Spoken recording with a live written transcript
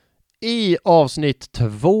i avsnitt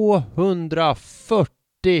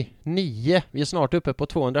 249. Vi är snart uppe på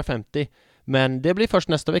 250, men det blir först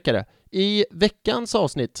nästa vecka det. I veckans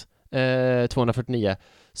avsnitt 249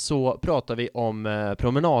 så pratar vi om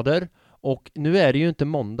promenader. Och nu är det ju inte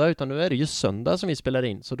måndag utan nu är det ju söndag som vi spelar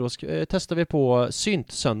in. Så då testar vi på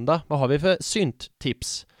syntsöndag. Vad har vi för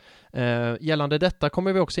synttips? Gällande detta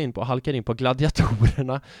kommer vi också in på, halkar in på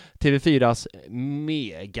gladiatorerna, TV4s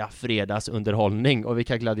mega fredagsunderhållning. Och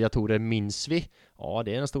vilka gladiatorer minns vi? Ja,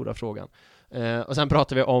 det är den stora frågan. Och sen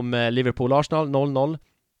pratar vi om Liverpool-Arsenal 0-0.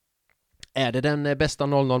 Är det den bästa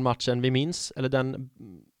 0-0-matchen vi minns? Eller den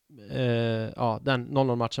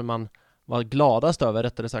 0-0-matchen man var gladast över,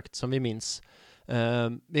 rättare sagt, som vi minns.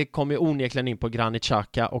 Vi kommer ju onekligen in på Granit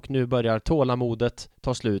Xhaka och nu börjar tålamodet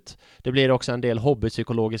ta slut. Det blir också en del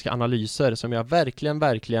hobbypsykologiska analyser som jag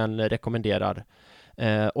verkligen rekommenderar.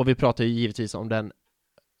 Och vi pratar ju givetvis om den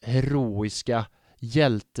heroiska,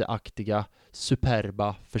 hjälteaktiga,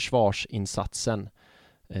 superba försvarsinsatsen.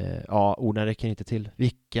 Orden räcker inte till.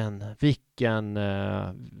 Vilken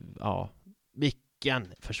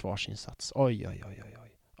försvarsinsats. Oj.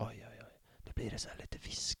 Då blir det så här lite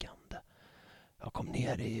viskande. Jag kom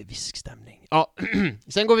ner i viskstämning. Ja,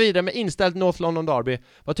 sen går vi vidare med inställt North London Derby.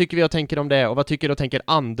 Vad tycker vi och tänker om det? Och vad tycker du och tänker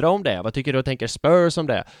andra om det? Vad tycker du och tänker Spurs om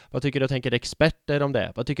det? Vad tycker du och tänker experter om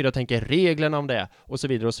det? Vad tycker du och tänker reglerna om det? Och så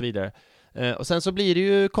vidare och så vidare. Och sen så blir det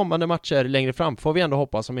ju kommande matcher längre fram, får vi ändå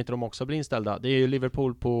hoppas, om inte de också blir inställda. Det är ju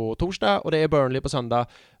Liverpool på torsdag och det är Burnley på söndag.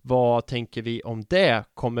 Vad tänker vi om det?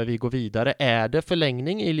 Kommer vi gå vidare? Är det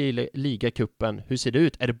förlängning i ligacupen? Hur ser det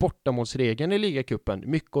ut? Är det bortamålsregeln i ligacupen?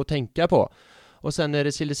 Mycket att tänka på. Och sen är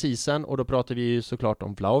det silly season och då pratar vi ju såklart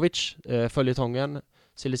om Vlahovic, följetongen,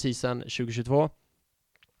 silly season 2022.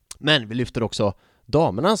 Men vi lyfter också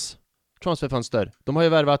damernas transferfönster. De har ju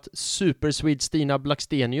värvat Super Swede Stina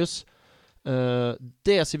Blackstenius.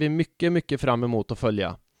 Det ser vi mycket fram emot att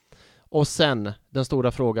följa. Och sen den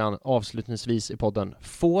stora frågan avslutningsvis i podden: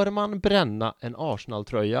 får man bränna en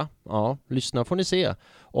Arsenal-tröja? Ja, lyssna får ni se.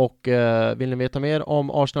 Och vill ni veta mer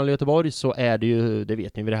om Arsenal i Göteborg så är det ju, det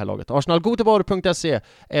vet ni vid det här laget, arsenalgoteborg.se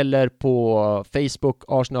eller på Facebook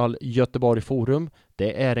Arsenal Göteborg Forum.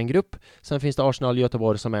 Det är en grupp. Sen finns det Arsenal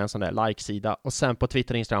Göteborg som är en sån där like-sida. Och sen på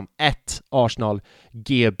Twitter och Instagram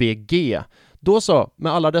 @ArsenalGBG. Då så,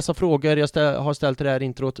 med alla dessa frågor jag har ställt i det här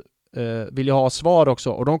introt vill jag ha svar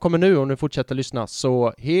också. Och de kommer nu och nu fortsätter lyssna.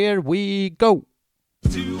 Så here we go!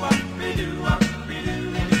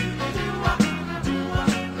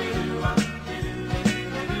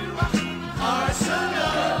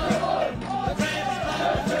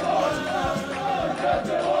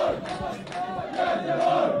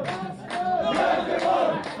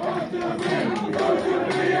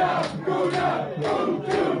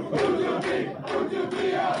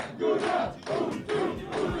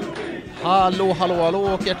 Hallå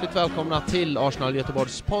och hjärtligt välkomna till Arsenal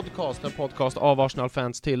Göteborgs podcast. En podcast av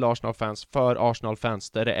Arsenal-fans till Arsenal-fans för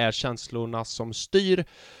Arsenal-fans, där det är känslorna som styr.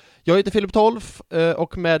 Jag heter Filip Tolf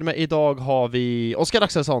och med mig idag har vi Oskar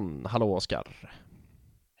Axelsson. Hallå Oskar.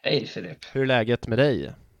 Hej Filip. Hur är läget med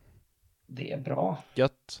dig? Det är bra.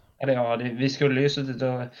 Gött. Eller ja, vi skulle ju suttit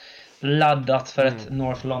och laddat för ett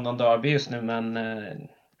North London Derby just nu, men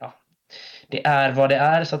det är vad det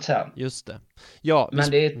är så att säga. Just det. Ja,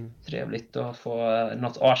 men det är trevligt att få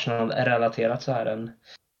något Arsenal-relaterat så här en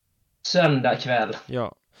söndagkväll.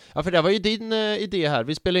 Ja, för det var ju din idé här.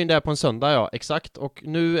 Vi spelar in det här på en söndag, ja, exakt. Och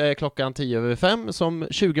nu är klockan 5:10 som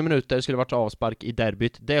 20 minuter skulle varit avspark i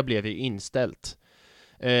derbyt. Det blev ju inställt.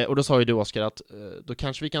 Och då sa ju du, Oskar, att då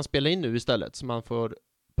kanske vi kan spela in nu istället, så man får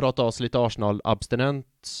prata oss lite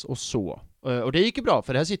Arsenal-abstinens och så. Och det gick ju bra,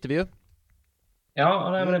 för här sitter vi ju.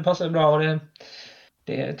 Ja, men det passar bra och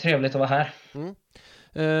det är trevligt att vara här.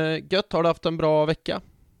 Gött, har du haft en bra vecka?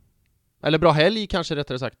 Eller bra helg kanske,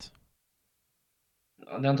 rättare sagt.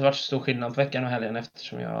 Det har inte varit så stor skillnad på veckan och helgen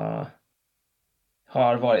eftersom jag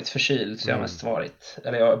har varit förkyld, så jag har mest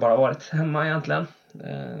jag har bara varit hemma egentligen.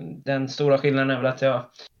 Den stora skillnaden är väl att jag har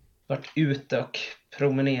varit ute och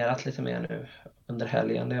promenerat lite mer nu under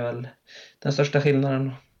helgen. Det är väl den största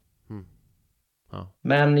skillnaden. Ja.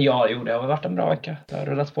 Men det har varit en bra vecka. Det har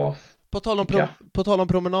rullat på. På tal om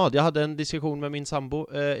promenad, jag hade en diskussion med min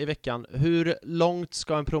sambo i veckan. Hur långt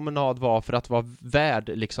ska en promenad vara för att vara värd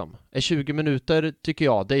liksom? 20 minuter tycker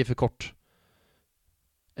jag, det är för kort.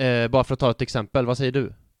 Bara för att ta ett exempel, vad säger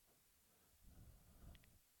du?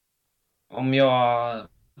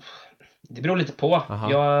 Det beror lite på.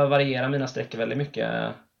 Aha. Jag varierar mina sträckor väldigt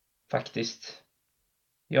mycket faktiskt.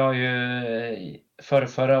 Jag har ju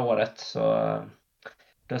förra året så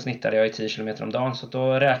då snittade jag i 10 km om dagen, så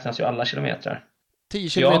då räknas ju alla kilometrar. 10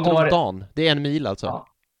 km om dagen, det är 1 mil alltså? Ja.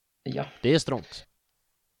 Ja. Det är strångt.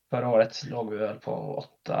 Förra året låg vi väl på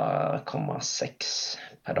 8,6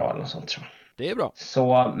 per dag eller något sånt, tror jag. Det är bra.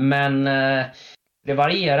 Så, men det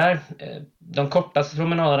varierar. De kortaste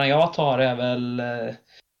promenaderna jag tar är väl...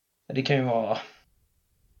 Det kan ju vara...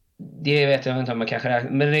 Det vet jag inte om man kanske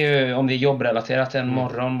räknar. Men det är ju om det är jobbrelaterat en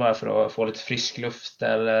morgon bara för att få lite frisk luft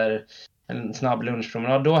eller en snabb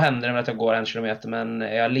lunchpromenad. Då händer det väl att jag går 1 kilometer. Men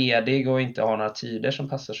är jag ledig och inte har några tider som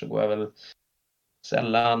passar så går jag väl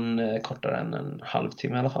sällan kortare än en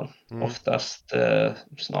halvtimme i alla fall. Oftast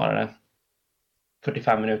snarare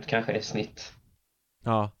 45 minuter kanske i snitt.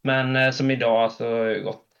 Ja. Men som idag så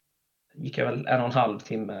gick jag väl 1,5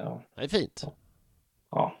 timme. Och, det är fint.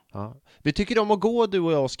 Ja. Vi tycker om att gå, du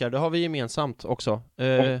och jag, Oskar. Det har vi gemensamt också.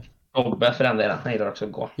 Jobba för den delen. Jag gillar också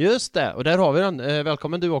att gå. Just det, och där har vi den.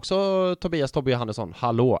 Välkommen du också, Tobias Tobbe Johannesson.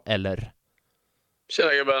 Hallå, eller?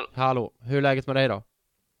 Tjena gubben. Hallå, hur är läget med dig då?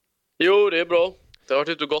 Jo, det är bra. Det har varit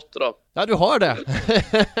ute och gått idag. Ja, du har det.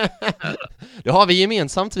 Det har vi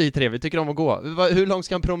gemensamt, vi tre. Vi tycker om att gå. Hur lång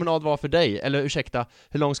ska en promenad vara för dig? Eller ursäkta,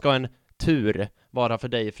 hur lång ska en tur vara för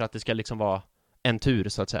dig för att det ska liksom vara en tur,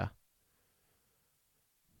 så att säga?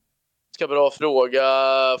 Ska bra fråga,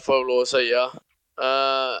 får jag lov att säga.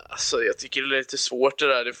 Alltså, jag tycker det är lite svårt det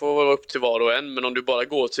där. Det får vara upp till var och en. Men om du bara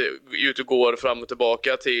går ut och går fram och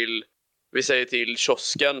tillbaka till, vi säger till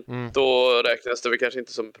kiosken, då räknas det väl kanske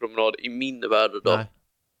inte som en promenad i min värld då.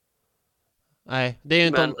 Nej, det är ju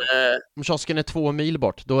inte om kiosken är 2 mil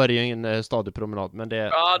bort, då är det ju ingen stadig promenad, men det...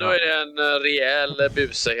 Ja, då är det en rejäl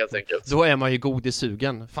buse helt enkelt. Då är man ju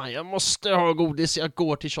godissugen. Fan, jag måste ha godis, jag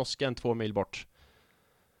går till kiosken 2 mil bort.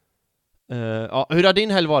 Ja, hur har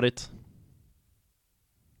din helg varit?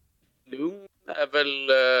 Lugn är väl...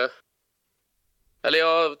 Eller jag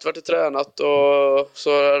har varit och tränat och så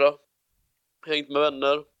här då. Hängt med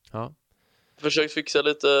vänner. Ja. Försökt fixa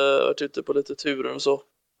lite, varit ute på lite turer och så.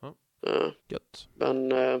 Gött.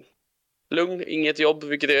 Men lugn, inget jobb,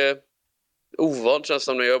 vilket är ovant, känns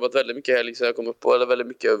som när jag har jobbat väldigt mycket helg så jag kom upp på, eller väldigt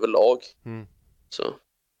mycket överlag. Så.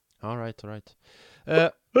 All right.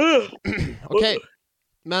 Okej.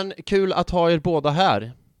 Men kul att ha er båda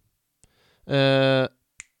här.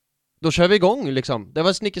 Då kör vi igång liksom. Det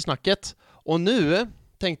var snickesnacket. Och nu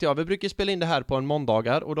tänkte jag, vi brukar spela in det här på en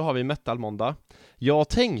måndagar och då har vi metal-måndag. Jag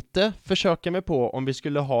tänkte försöka mig på om vi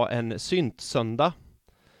skulle ha en synt-söndag.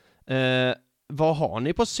 Vad har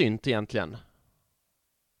ni på synt egentligen?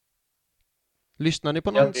 Lyssnar ni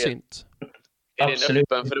på någon synt? Är det en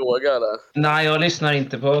öppen fråga eller? Nej, jag lyssnar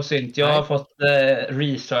inte på synt. Jag har fått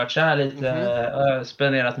researcha här lite. Jag har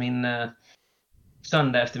spenderat min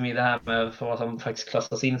söndag eftermiddag här med vad som faktiskt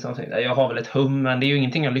klassas in som synt. Jag har väl ett hum, men det är ju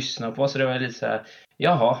ingenting jag lyssnar på, så det var lite så här,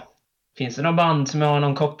 jaha, finns det någon band som jag har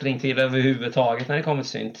någon koppling till överhuvudtaget när det kommer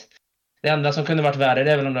till synt? Det enda som kunde varit värre,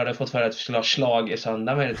 det är väl om du hade fått för att vi skulle ha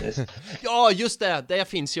schlagersöndag möjligtvis. Ja, just det! Det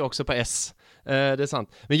finns ju också på S. Det är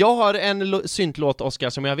sant. Men jag har en syntlåt, Oskar,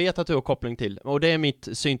 som jag vet att du har koppling till. Och det är mitt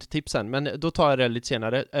synttipsen, men då tar jag det lite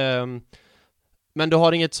senare. Men du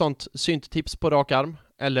har inget sånt synttips på rak arm?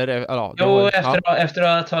 Eller, ja, jo, efter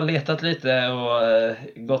att ha letat lite och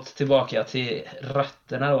gått tillbaka till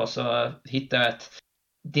rötterna då, så hittade jag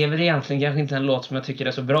det är väl egentligen kanske inte en låt som jag tycker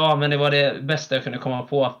är så bra, men det var det bästa jag kunde komma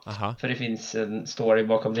på. Aha. För det finns en story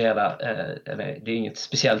bakom det hela. Eller det är inget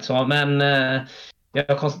speciellt så, men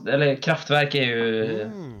Kraftwerk är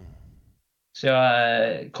ju... Så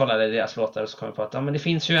jag kollade deras låtar och så kom jag på att men det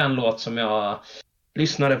finns ju en låt som jag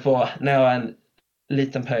lyssnade på när jag var en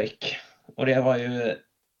liten pöjk. Och det var ju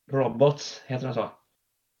Robots, heter den så?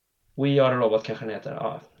 We Are a Robot kanske den heter.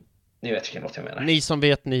 Ja, ni vet vilken låt jag menar. Ni som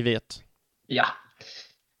vet, ni vet. Ja.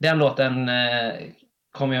 Den låten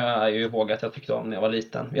kommer jag ju ihåg att jag tyckte om när jag var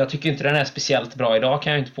liten. Jag tycker inte den är speciellt bra idag,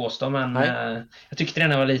 kan jag inte påstå, men jag tyckte den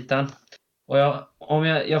när jag var liten. Och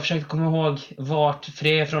jag försökte komma ihåg för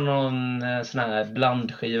det är från någon sån här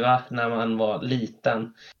blandskiva när man var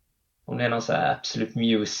liten. Om det är någon sån här Absolute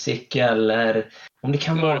Music eller om det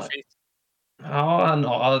kan vara...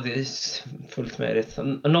 Ja, det är fullt möjligt.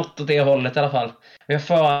 Något åt det hållet i alla fall. Men jag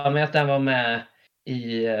för mig att den var med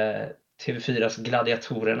i TV4s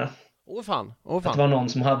Gladiatorerna. Fan. Att det var någon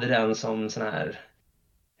som hade den som sån här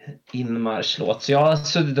inmarschlåt. Så jag har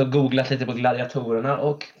suttit och googlat lite på Gladiatorerna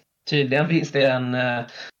och tydligen finns det en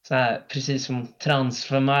sån här, precis som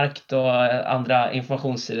Transfermarkt och andra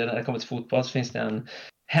informationssidor när det kommer till fotboll, så finns det en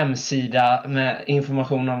hemsida med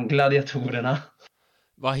information om Gladiatorerna.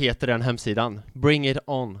 Vad heter den hemsidan? Bring it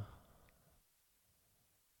on.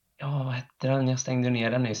 Ja, vad hette den? Jag stängde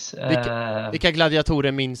ner den nyss. Vilka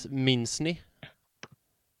gladiatorer minns ni?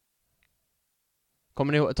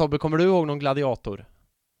 Tobbe, kommer du ihåg någon gladiator?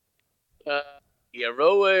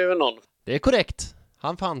 Hero är ju någon. Det är korrekt.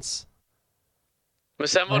 Han fanns. Men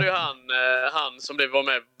sen var det ju han som var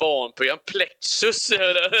med i barnprogram. Plexus,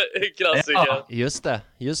 klassiker. Ja.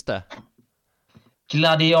 Just det.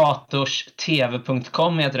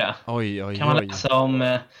 Gladiatorstv.com heter det. Oj. Kan man läsa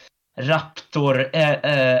om Raptor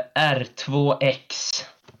R2X.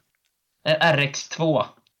 RX2.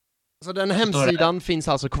 Så den hemsidan finns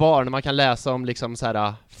alltså kvar när man kan läsa om liksom så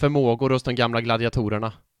här förmågor hos de gamla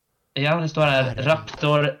gladiatorerna. Ja, det står här.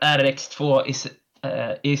 Raptor RX2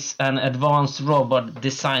 is an advanced robot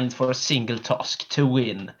designed for a single task to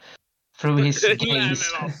win. Through his gaze,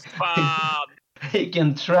 he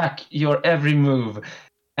can track your every move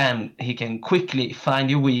and he can quickly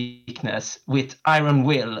find your weakness with iron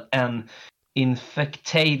will and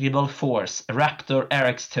infectable force. Raptor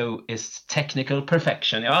RX2 is technical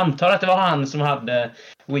perfection. Jag antar att det var han som hade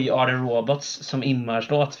We Are The Robots som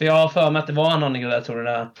inmarschlåt. För jag har för mig att det var någon i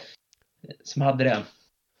gladiatorerna som hade det.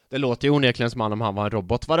 Det låter ju onekligen som om han var en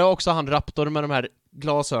robot. Var det också han Raptor med de här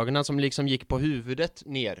glasögonen som liksom gick på huvudet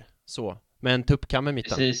ner? Så, med en tuppkam i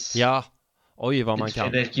mitten. Precis. Ja, oj vad man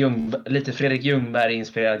kan. Lite Fredrik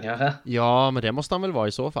Ljungberg-inspirerad kanske? Ja, men det måste han väl vara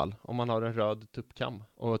i så fall. Om man har en röd tuppkam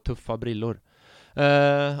och tuffa brillor.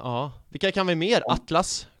 Ja, vilka kan vi mer?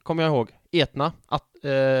 Atlas, kommer jag ihåg. Etna,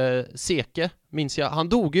 Seke, minns jag. Han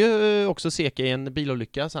dog ju också Seke i en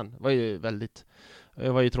bilolycka sen. Det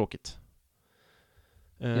var ju tråkigt.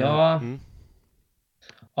 Ja.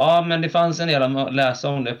 Ja, men det fanns en del att läsa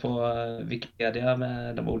om det på Wikipedia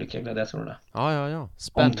med de olika gladiatorerna. Ja.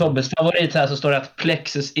 Om Tobbes favorit här så står det att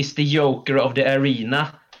Plexus is the joker of the arena.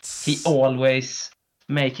 He always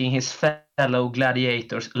making his fellow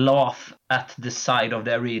gladiators laugh at the side of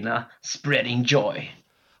the arena, spreading joy.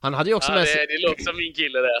 Han hade ju också med sig... Det låter som min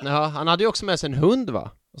kille det. Ja, han hade ju också med sig en hund,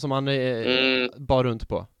 va? Som han bar runt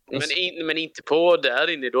på. Men inte på där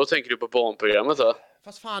inne, då tänker du på barnprogrammet, va?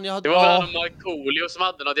 Fast fan, jag hade... Det var väl Markoolio som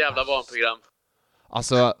hade något jävla barnprogram.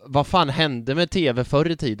 Alltså, vad fan hände med tv förr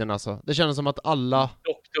i tiden, alltså? Det kändes som att alla...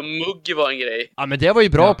 Dr. Mugg var en grej. Ja, men det var ju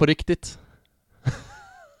bra på riktigt.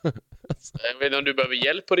 Jag vet inte om du behöver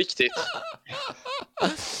hjälp på riktigt.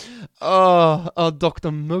 Dr.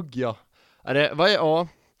 Mugg, ja.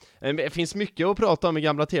 Det finns mycket att prata om i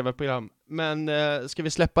gamla tv-program. Men ska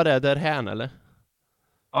vi släppa det därhän, eller?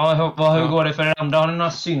 Ja, hur går det för er andra? Har ni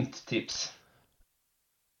några synttips?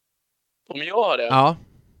 Om jag har det? Ja.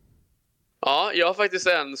 Ja, jag har faktiskt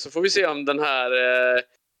en. Så får vi se om den här...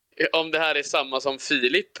 om det här är samma som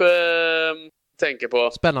Filip tänker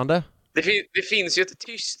på. Spännande. Det finns ju ett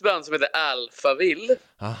tyst band som heter Alphaville.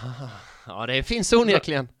 Ja, det finns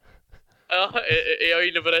onekligen. Ja, är jag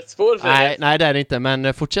inne på rätt spår? Nej, det är det inte,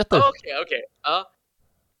 men fortsätt du. Okej. Ja.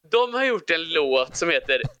 De har gjort en låt som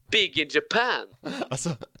heter Big in Japan. Alltså,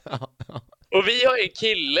 ja. Och vi har en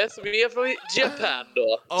kille som är från Japan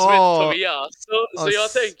då, som heter Tomiyasu. Så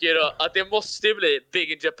jag tänker då att det måste bli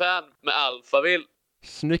Big in Japan med Alphaville.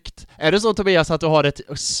 Snyggt. Är det så, Tobias, att du har ett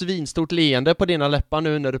svinstort leende på dina läppar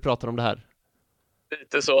nu när du pratar om det här?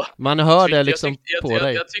 Lite så. Man hör det liksom på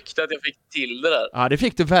dig. Jag tyckte att jag fick till det där. Ja, det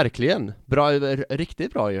fick du verkligen. Bra,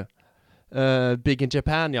 riktigt bra ju. Big in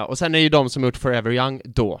Japan, ja. Och sen är ju de som gjort Forever Young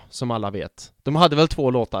då, som alla vet. De hade väl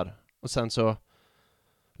 2 låtar. Och sen så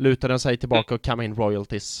lutade de sig tillbaka och come in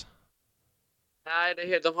royalties.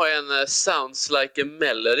 Nej, de har en Sounds Like a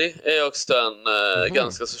Melody. Är också en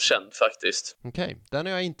ganska så känd faktiskt. Okej, den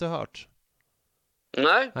har jag inte hört.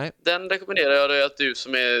 Nej, den rekommenderar jag dig att du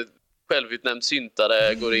som är självutnämnd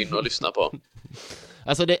syntare går in och lyssnar på.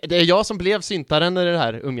 Alltså det är jag som blev syntaren i det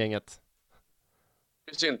här umgänget.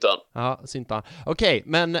 Syntan. Ja, syntan. Okej,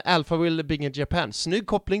 men Alphaville Big in Japan. Snygg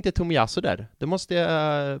koppling till Tomiyasu där. Det måste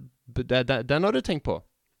jag... Den har du tänkt på?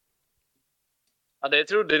 Ja, det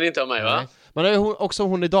trodde ni inte om mig, va? Nej. Men det är också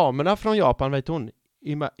hon i damerna från Japan, vet hon?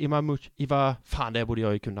 Fan, det borde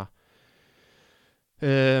jag ju kunna.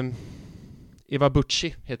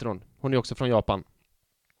 Iwabuchi heter hon. Hon är också från Japan.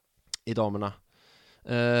 I damerna.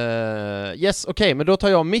 Yes, okej, men då tar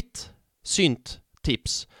jag mitt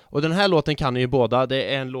synt-tips. Och den här låten kan ni ju båda.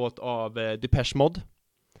 Det är en låt av Depeche Mode.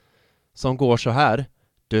 Som går så här.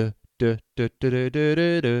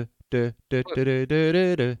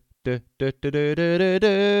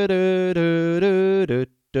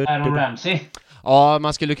 Aaron Ramsey. Ja,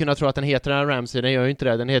 man skulle kunna tro att den heter Aaron Ramsey. Den gör ju inte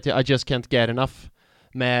det. Den heter I Just Can't Get Enough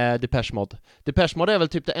med Depeche Mode. Depeche Mode är väl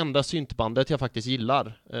typ det enda syntbandet jag faktiskt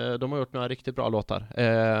gillar. De har gjort några riktigt bra låtar.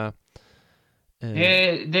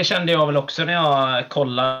 Det kände jag väl också när jag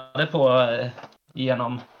kollade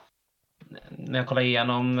igenom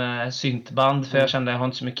syntband, för jag kände att jag har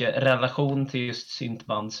inte så mycket relation till just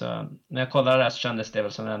syntband, så när jag kollade det så kändes det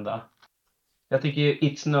väl som det enda. Jag tycker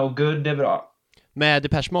It's No Good är bra. Med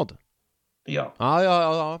Depeche Mode? Ja.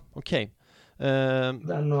 Ja, okej.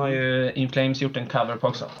 Den har ju In Flames gjort en cover på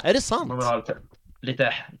också. Är det sant? Man vill ha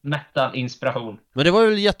lite metal-inspiration. Men det var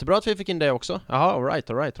ju jättebra att vi fick in det också. Jaha, all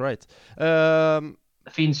right.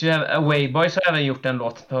 Det finns ju, Wayboys har även gjort en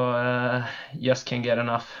låt på Just Can't Get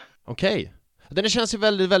Enough. Okej. Den känns ju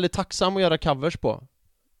väldigt, väldigt tacksam att göra covers på.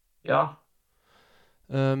 Ja.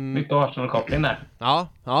 Mycket Arsenal-koppling där. Ja,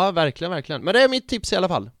 verkligen. Men det är mitt tips i alla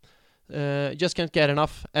fall. Just Can't Get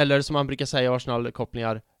Enough, eller som man brukar säga i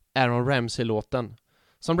Arsenal-kopplingar, Aaron Ramsey-låten.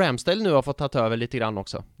 Som Ramsdale nu har fått ta över lite grann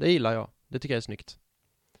också. Det gillar jag. Det tycker jag är snyggt.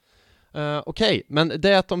 Okej, men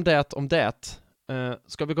det om det.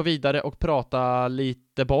 Ska vi gå vidare och prata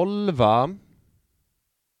lite boll, va?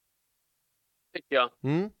 Tycker jag.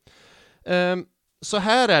 Så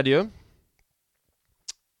här är det ju.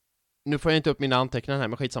 Nu får jag inte upp mina anteckningar här,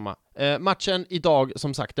 men skitsamma. Matchen idag,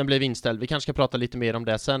 som sagt, den blev inställd. Vi kanske ska prata lite mer om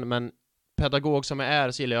det sen, men pedagog som jag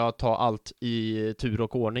är så gillar jag att ta allt i tur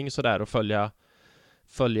och ordning sådär och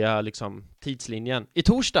följa liksom tidslinjen. I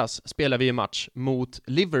torsdags spelade vi en match mot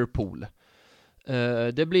Liverpool.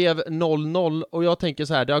 Det blev 0-0 och jag tänker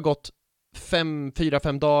så här, det har gått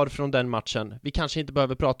 4-5 dagar från den matchen. Vi kanske inte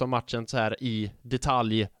behöver prata om matchen så här i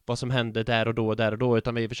detalj, vad som hände där och då,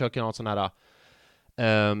 utan vi försöker ha en sån här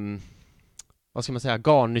vad ska man säga,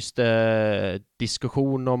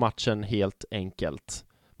 garnnyste-diskussion om matchen helt enkelt.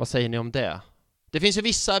 Vad säger ni om det? Det finns ju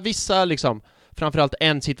vissa liksom, framförallt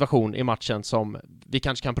en situation i matchen som vi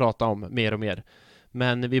kanske kan prata om mer och mer.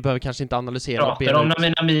 Men vi behöver kanske inte analysera. Pratar om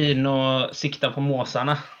Namin och sikta på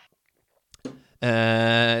måsarna?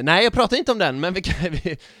 Nej, jag pratar inte om den, men vi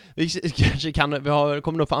kanske kan,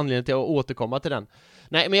 kommer nog få anledning till att återkomma till den.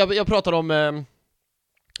 Nej, men jag pratar om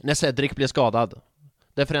när Cedric blev skadad.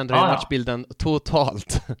 Det förändrar ju matchbilden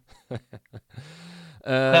totalt.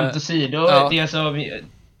 Skämt åsido, det är så,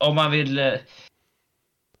 om man vill...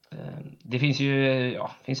 Det finns ju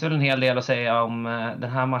finns väl en hel del att säga om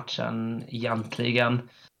den här matchen egentligen.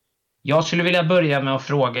 Jag skulle vilja börja med att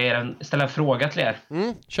ställa en fråga till er.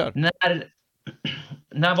 Kör.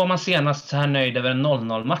 När var man senast så här nöjd över en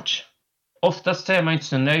 0-0-match? Oftast är man inte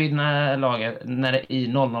så nöjd när det är i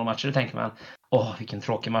 0-0-matcher. Då tänker man, vilken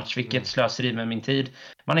tråkig match, vilket slöseri med min tid.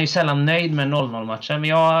 Man är ju sällan nöjd med 0-0-matcher, men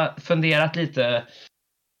jag har funderat lite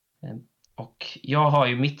och jag har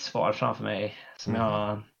ju mitt svar framför mig som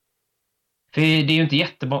jag... För det är ju inte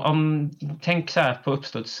jättebra. Tänk så här på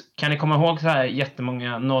uppstuds. Kan ni komma ihåg så här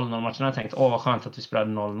jättemånga 0-0-matcher och tänkt, vad skönt att vi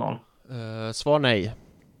spelade 0-0? Svar nej.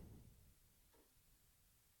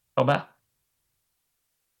 Tobbe?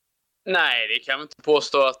 Nej, det kan man inte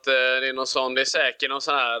påstå att det är någon sån. Det är säkert någon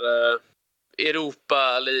sån här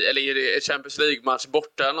Europa eller Champions League-match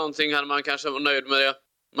borta. Någonting hade man kanske varit nöjd med det.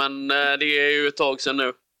 Men det är ju ett tag sedan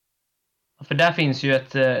nu. För där finns ju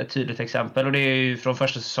ett tydligt exempel. Och det är ju från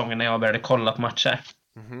första säsongen när jag började kolla på matcher.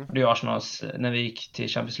 Det är Arsenals när vi gick till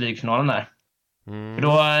Champions League-finalen där. För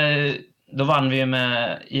då vann vi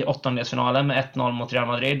i åttondelsfinalen med 1-0 mot Real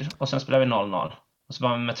Madrid. Och sen spelade vi 0-0. Och så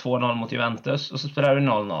vann vi med 2-0 mot Juventus. Och så spelade vi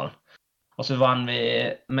 0-0. Och så vann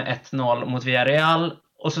vi med 1-0 mot Villarreal.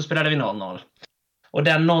 Och så spelade vi 0-0. Och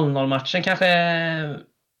den 0-0-matchen kanske...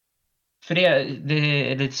 För det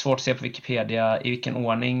är lite svårt att se på Wikipedia i vilken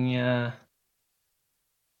ordning...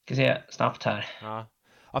 Ska se snabbt här.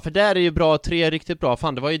 Ja, för där är ju 3 riktigt bra.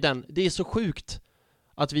 Fan, det var ju den... Det är så sjukt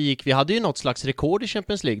att vi hade ju något slags rekord i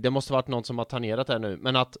Champions League. Det måste varit någon som har tangerat det nu.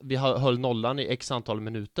 Men att vi höll nollan i x antal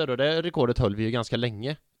minuter. Och det rekordet höll vi ju ganska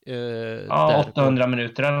länge. 800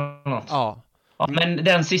 minuter eller något. Ja. Men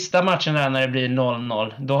den sista matchen där när det blir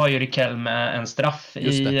 0-0, då har ju Riquelme en straff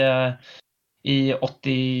i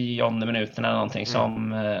 80:e minuten eller någonting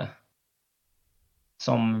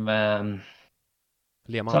som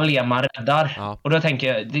Lehmann räddar. Ja. Och då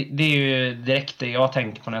tänker jag, det är ju direkt det jag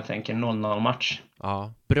tänker på när jag tänker 0-0-match.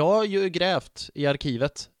 Ja, bra ju grävt i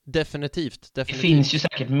arkivet. Definitivt. Det finns ju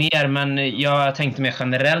säkert mer, men jag tänkte mer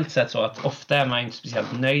generellt sett så att ofta är man inte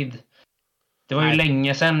speciellt nöjd. Det var ju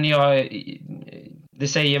länge sedan det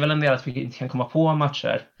säger väl en del att vi inte kan komma på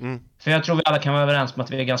matcher. För jag tror vi alla kan vara överens om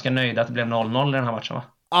att vi är ganska nöjda att det blev 0-0 i den här matchen, va?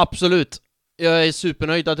 Absolut. Jag är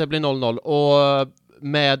supernöjd att det blir 0-0 och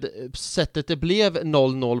med sättet det blev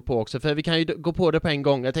 0-0 på också, för vi kan ju gå på det på en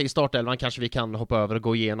gång. Jag tänker startelvan kanske vi kan hoppa över och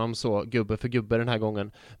gå igenom så gubbe för gubbe den här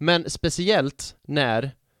gången. Men speciellt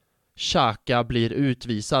när Xhaka blir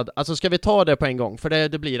utvisad. Alltså ska vi ta det på en gång? För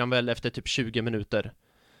det blir han väl efter typ 20 minuter.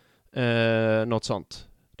 Något sånt.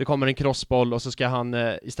 Det kommer en crossboll och så ska han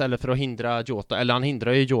istället för att hindra Jota, eller han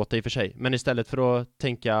hindrar ju Jota i och för sig, men istället för att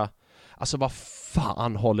tänka, alltså vad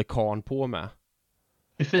fan håller karn på med?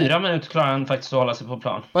 I 4 minuter klarar han faktiskt att hålla sig på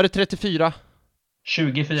plan. Var det 34?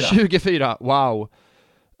 24. 24, wow.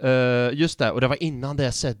 Just det, och det var innan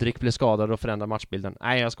det Cedric blev skadad och förändrade matchbilden.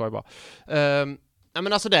 Nej, jag skojar bara. Nej,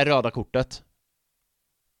 men alltså det röda kortet.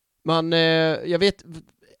 Jag vet...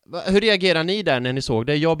 Hur reagerar ni där när ni såg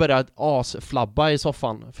det? Jag började asflabba i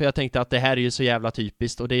soffan, för jag tänkte att det här är ju så jävla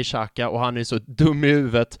typiskt, och det är Xhaka och han är så dum i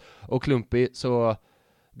huvudet och klumpig, så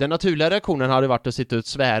den naturliga reaktionen hade varit att sitta ut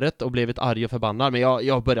sväret och blivit arg och förbannad, men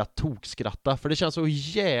jag började tokskratta, för det känns så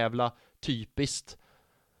jävla typiskt.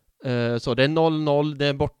 Så det är 0-0, det är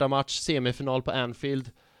en bortamatch, semifinal på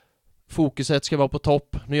Anfield. Fokuset ska vara på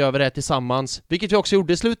topp, nu gör vi det tillsammans, vilket vi också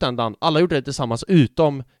gjorde i slutändan. Alla gjorde det tillsammans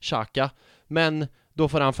utom Xhaka, men då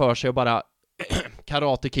får han för sig att bara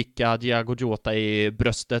karate-kicka Diogo Jota i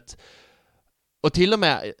bröstet. Och till och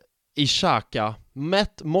med i Xhaka,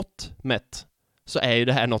 mått mätt, så är ju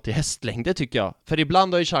det här något i hästlängder, tycker jag. För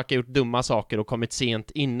ibland har ju Xhaka gjort dumma saker och kommit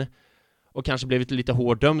sent in och kanske blivit lite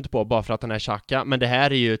hårdömd på bara för att han är Xhaka. Men det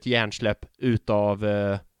här är ju ett hjärnsläpp utav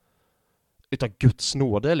Guds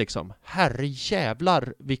nåde liksom. Herre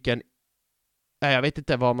jävlar vilken... Jag vet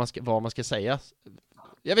inte vad man ska säga.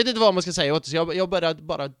 Jag vet inte vad man ska säga åt det, så jag började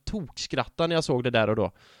bara tokskratta när jag såg det där och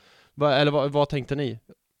då. Vad tänkte ni?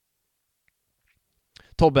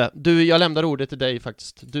 Tobbe, jag lämnar ordet till dig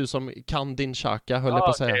faktiskt. Du som kan din Xhaka, höll jag på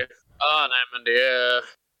att säga. Nej, men det är...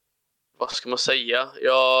 Vad ska man säga?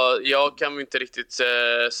 Jag kan inte riktigt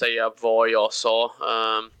säga vad jag sa.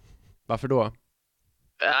 Varför då?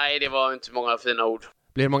 Nej, det var inte många fina ord.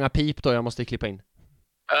 Blir det många pip då jag måste klippa in?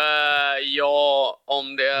 Ja,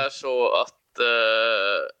 om det är så att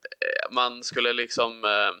man skulle liksom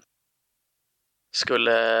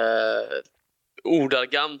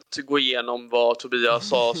ordagrant gå igenom vad Tobias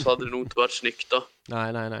sa, så hade det nog inte varit snyggt då.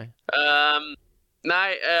 Nej.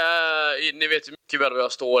 Ni vet ju mycket väl var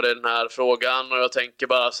jag står i den här frågan, och jag tänker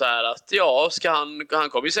bara så här att han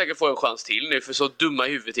kommer ju säkert få en chans till nu, för så dumma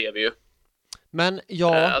i huvudet är vi ju. Men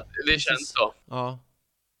det känns så. Ja.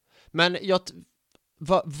 Men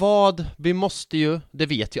vad vi måste ju, det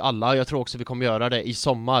vet ju alla, jag tror också vi kommer göra det i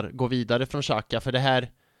sommar, gå vidare från Xhaka, för det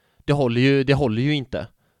här det håller ju inte.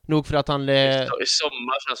 Nog för att han I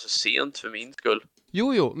sommar känns så sent för min skull.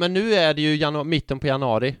 Jo, men nu är det ju mitten på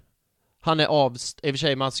januari. Han är i och för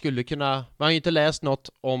sig, man har ju inte läst något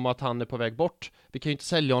om att han är på väg bort. Vi kan ju inte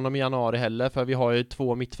sälja honom i januari heller, för vi har ju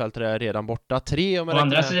 2 mittfältare redan borta. 3 om jag Å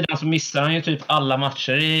andra sidan så missar han ju typ alla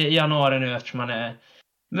matcher i januari nu, eftersom han är...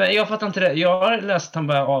 Men jag fattar inte det. Jag har läst att han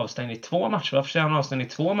bara är avstängd i 2 matcher. Varför är han avstängd i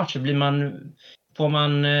 2 matcher? Får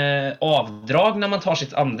man avdrag när man tar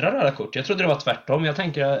sitt andra röda kort? Jag trodde det var tvärtom. Jag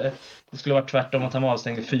tänker att det skulle vara tvärtom, att han var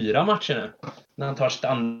avstängd i 4 matcher nu, när han tar sitt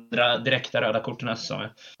andra direkta röda kort nästa säsong.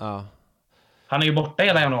 Ja. Han är ju borta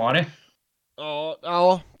hela januari.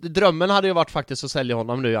 Ja, drömmen hade ju varit faktiskt att sälja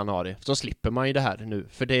honom nu i januari. Så slipper man ju det här nu,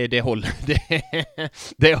 för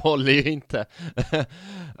det håller ju inte.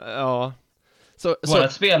 Ja.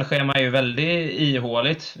 Vårt spelschema är ju väldigt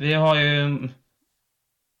ihåligt. Vi har ju,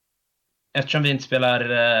 eftersom vi inte spelar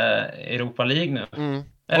Europa League nu.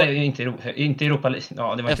 Eller inte Europa League.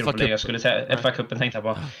 Ja, det var inte Europa League jag skulle säga. FA-cupen tänkte jag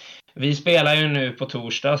på. Vi spelar ju nu på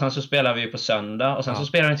torsdag, och sen så spelar vi på söndag, och sen så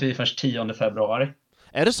spelar inte vi förrän 10 februari.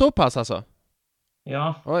 Är det så pass alltså?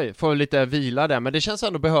 Ja. Oj, får lite vila där, men det känns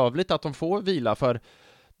ändå behövligt att de får vila, för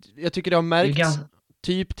jag tycker det har märkts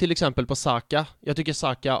typ till exempel på Saka. Jag tycker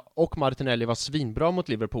Saka och Martinelli var svinbra mot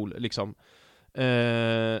Liverpool liksom.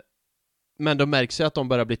 Men då märks ju att de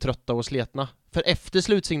börjar bli trötta och sletna. För efter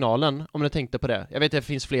slutsignalen, om ni tänkte på det, jag vet att det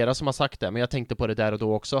finns flera som har sagt det, men jag tänkte på det där och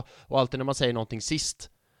då också. Och alltid när man säger någonting sist,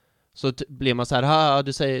 så blir man så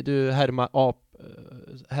här, du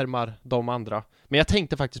härmar de andra. Men jag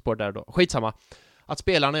tänkte faktiskt på det där då. Skitsamma. Att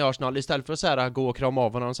spelarna i Arsenal, istället för att så här, gå och krama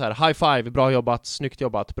av honom så här, high five, bra jobbat, snyggt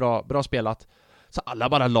jobbat, bra spelat, så alla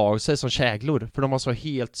bara lag sig som käglor, för de var så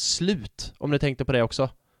helt slut. Om ni tänkte på det också.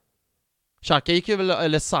 Saka gick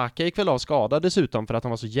väl av skadad dessutom, för att han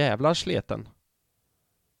var så jävla sleten.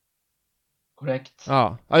 Korrekt.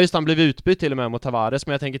 Ja, just han blev utbytt till och med mot Tavares,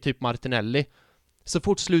 men jag tänker typ Martinelli. Så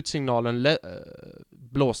fort slutsignalen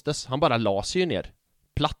blåstes, han bara la sig ju ner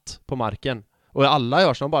platt på marken. Och alla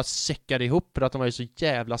gör så, de bara säckade ihop för att de var ju så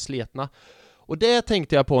jävla sletna. Och det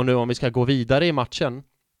tänkte jag på nu om vi ska gå vidare i matchen.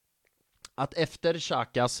 Att efter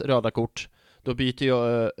Xhakas röda kort, då byter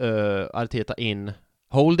ju Arteta in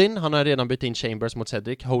Holding. Han har redan bytt in Chambers mot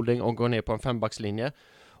Cedric. Holding och går ner på en 5-backslinje.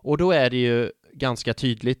 Och då är det ju ganska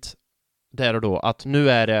tydligt där och då att nu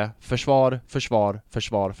är det försvar.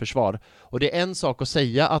 Och det är en sak att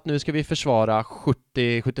säga att nu ska vi försvara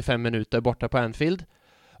 70-75 minuter borta på Anfield.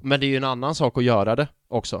 Men det är ju en annan sak att göra det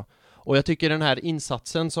också. Och jag tycker den här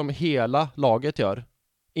insatsen som hela laget gör,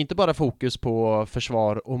 inte bara fokus på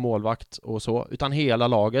försvar och målvakt och så, utan hela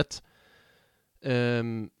laget,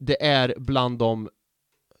 Det är bland dem.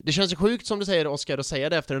 Det känns sjukt som du säger, Oskar, att säga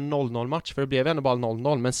det efter en 0-0-match, för det blev ändå bara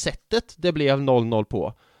 0-0, men sättet det blev 0-0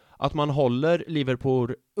 på, att man håller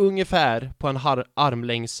Liverpool ungefär på en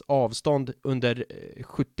armlängds avstånd under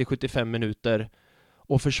 70-75 minuter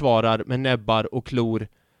och försvarar med näbbar och klor.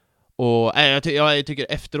 Och jag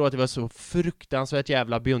tycker efteråt att det var så fruktansvärt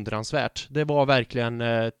jävla beundransvärt. Det var verkligen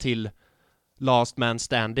till last man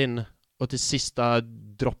standing och till sista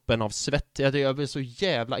droppen av svett. Jag blev så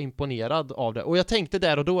jävla imponerad av det. Och jag tänkte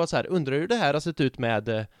där och då så här, undrar hur det här har sett ut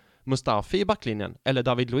med Mustafi i backlinjen eller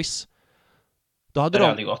David Luiz. Då hade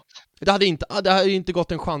hade gått. Det hade ju inte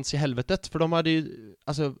gått en chans i helvetet, för de hade ju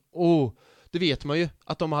alltså det vet man ju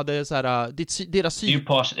att de hade så här deras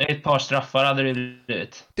ett par straffar hade det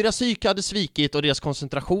blivit. Deras psyke hade svikit och deras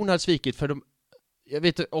koncentration hade svikit, för jag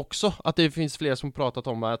vet också att det finns flera som pratat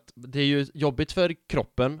om att det är ju jobbigt för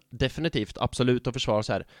kroppen, definitivt, absolut, att försvara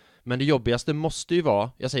så här. Men det jobbigaste måste ju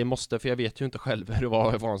vara, jag säger måste för jag vet ju inte själv hur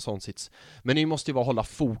det var en sån sits, men det måste ju vara att hålla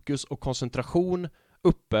fokus och koncentration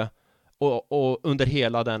uppe och under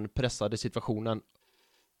hela den pressade situationen.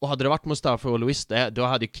 Och hade det varit Mustafa och Luiz då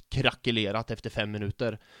hade det krackelerat efter 5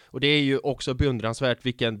 minuter. Och det är ju också beundransvärt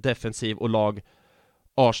vilken defensiv och lag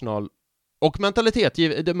Arsenal och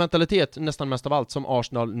mentalitet nästan mest av allt som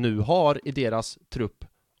Arsenal nu har i deras trupp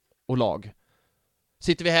och lag.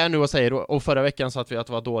 Sitter vi här nu och säger, och förra veckan sa att det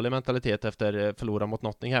var dålig mentalitet efter förlora mot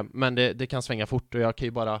Nottingham, men det kan svänga fort, och jag kan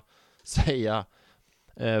ju bara säga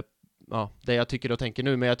det jag tycker och tänker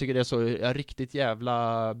nu, men jag tycker det är så riktigt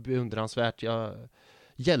jävla beundransvärt.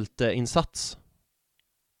 Hjälteinsats.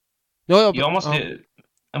 Jag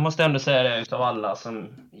måste ändå säga det, utav alla som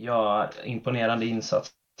gör imponerande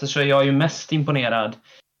insatser, så är jag ju mest imponerad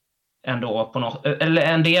ändå på något, eller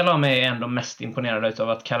en del av mig är ändå mest imponerad utav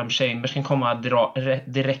att Callum Chambers kan komma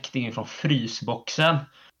direkt in från frysboxen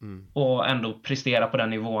och ändå prestera på den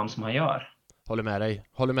nivån som han gör. Håller med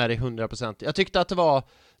dig 100%. Jag tyckte att det var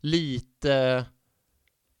lite...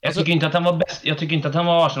 Jag tycker inte att han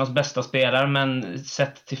var Arsenals bästa spelare, men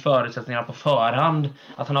sett till förutsättningarna på förhand,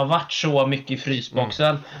 att han har varit så mycket i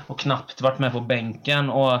frysboxen och knappt varit med på bänken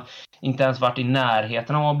och inte ens varit i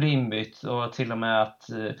närheten av att bli inbytt, och till och med att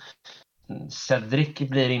Cedric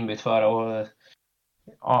blir inbytt för, och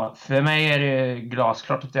för mig är det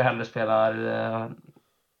glasklart att jag hellre spelar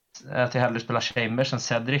Chambers än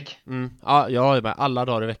Cedric. Ja, jag är med alla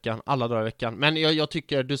dagar i veckan. Men jag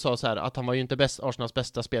tycker, du sa så här att han var ju inte Arsenals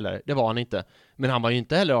bästa spelare. Det var han inte. Men han var ju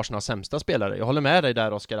inte heller Arsenals sämsta spelare. Jag håller med dig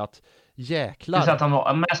där, Oskar, att jäklar. Jag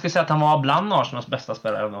skulle säga att han var bland Arsenals bästa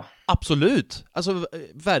spelare då. Absolut. Alltså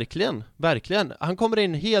verkligen. Han kommer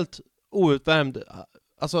in helt outvärmd.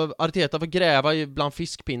 Alltså Arteta får gräva bland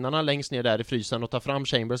fiskpinnarna längst ner där i frysen och ta fram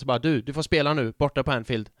Chambers och bara, du får spela nu borta på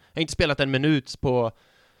Anfield. Jag har inte spelat en minut på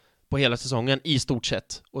hela säsongen i stort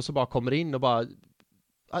sett, och så bara kommer in och bara,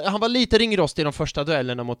 han var lite ringrostig i de första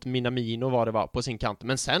duellerna mot Minamino var på sin kant,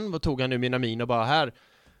 men sen tog han nu Minamino och bara, här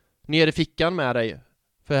ner i fickan med dig,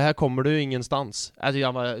 för här kommer du ingenstans. Alltså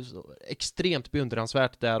han var extremt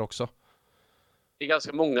beundransvärt där också. Det är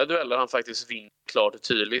ganska många dueller han faktiskt vinner klart och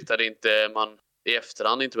tydligt, där det inte man i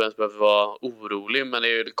efterhand inte ens behöver vara orolig, men det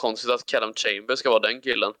är ju konstigt att Callum Chambers ska vara den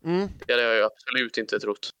killen. Det har jag absolut inte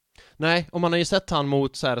trott. Nej, och man har ju sett han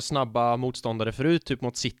mot så här snabba motståndare förut, typ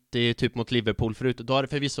mot City, typ mot Liverpool förut. Då har det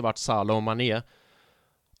förvisso varit Salah och Mané.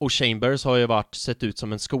 Och Chambers har ju sett ut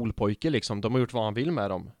som en skolpojke liksom. De har gjort vad han vill med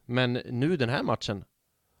dem. Men nu den här matchen,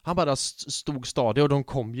 han bara stod stadig och de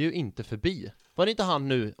kom ju inte förbi. Var det inte han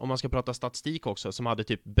nu, om man ska prata statistik också, som hade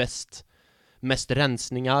typ mest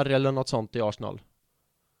rensningar eller något sånt i Arsenal?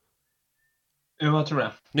 Jag tror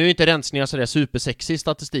det. Nu är inte rensningar så det är supersexig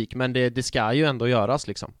statistik, men det ska ju ändå göras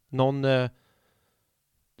liksom.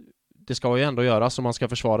 Det ska ju ändå göras om man ska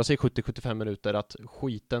försvara sig i 70-75 minuter, att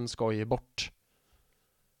skiten ska ju bort.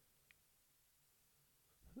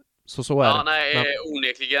 Så är det. Nej,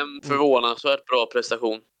 onekligen förvånansvärt bra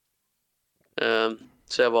prestation.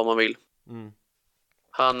 Säga vad man vill.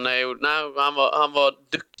 Han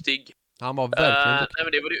var duktig. Han var verkligen duktig. Nej,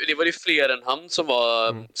 men det var ju fler än han som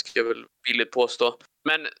var, ska jag väl villigt påstå.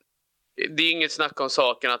 Men det är inget snack om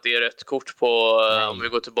saken att det är rött kort på, om vi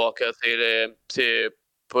går tillbaka till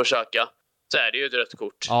på Xhaka, så är det ju ett rött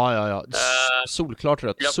kort. Ja. Solklart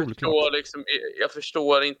rött. Jag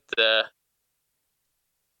förstår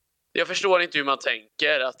inte hur man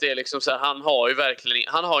tänker, att det är liksom så här, han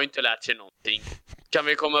har ju inte lärt sig någonting. Kan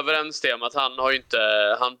vi komma överens det om att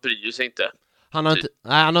han bryr sig inte? Han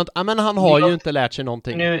har ju inte lärt sig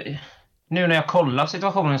någonting. Nu när jag kollar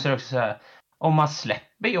situationen så är det också så här, om man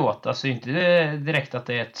släpper Jota så är inte det direkt att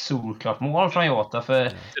det är ett solklart mål från Jota.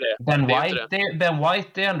 För Ben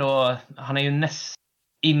White är ändå... Han är ju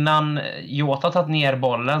innan Jota tagit ner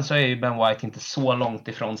bollen så är ju Ben White inte så långt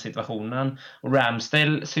ifrån situationen. Och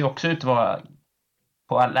Ramsdale ser också ut att vara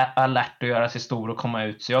på alert att göra sig stor och komma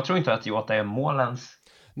ut. Så jag tror inte att Jota är mål ens.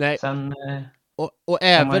 Nej. Sen... Och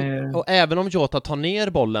även om Jota tar ner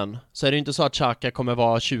bollen så är det inte så att Xhaka kommer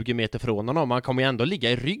vara 20 meter från honom. Han kommer ju ändå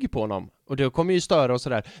ligga i rygg på honom. Och det kommer ju störa och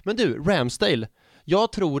sådär. Men du, Ramsdale.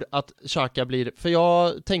 Jag tror att Xhaka blir... För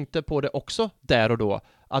jag tänkte på det också där och då.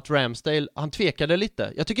 Att Ramsdale, han tvekade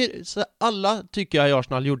lite. Alla tycker jag i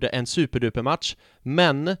Arsenal gjorde en superduper match.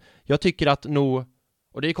 Men jag tycker att nog...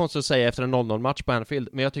 Och det är konstigt att säga efter en 0-0-match på Anfield,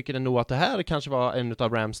 men jag tycker nog att det här kanske var en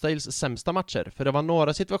av Ramsdales sämsta matcher. För det var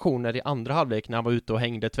några situationer i andra halvlek när han var ute och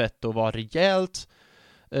hängde tvätt och var rejält.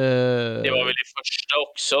 Det var väl i första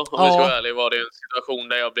också, om vi ska vara ärlig, var det en situation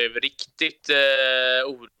där jag blev riktigt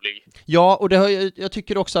orolig. Ja, och jag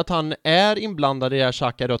tycker också att han är inblandad i det här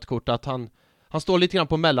Xhaka rött kort, att han står lite grann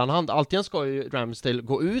på mellanhand. Alltid ska ju Ramsdale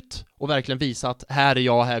gå ut och verkligen visa att här är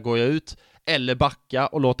jag, här går jag ut. Eller backa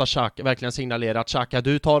och låta Xhaka verkligen signalera att Xhaka,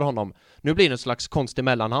 du tar honom. Nu blir det en slags konstig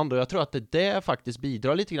mellanhand och jag tror att det faktiskt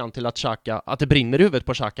bidrar lite grann till att Xhaka, att det brinner i huvudet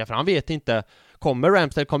på Xhaka, för han vet inte, kommer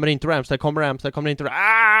Ramsdale, kommer inte Ramsdale, kommer Ramsdale, kommer inte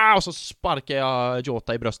och så sparkar jag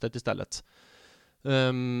Jota i bröstet istället.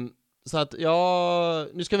 Så att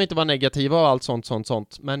nu ska vi inte vara negativa och allt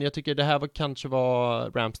sånt, men jag tycker det här kanske var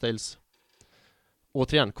Ramsdales,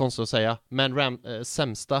 återigen, konstigt att säga, men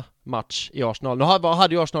sämsta match i Arsenal. Nu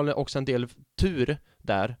hade ju Arsenal också en del tur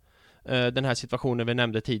där. Den här situationen vi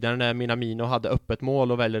nämnde tidigare när Minamino hade öppet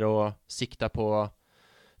mål och väljer att sikta på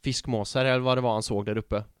fiskmåsar eller vad det var han såg där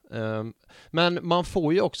uppe. Men man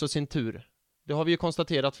får ju också sin tur. Det har vi ju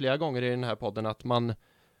konstaterat flera gånger i den här podden att man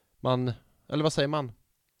eller vad säger man?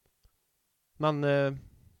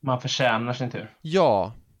 Man förtjänar sin tur.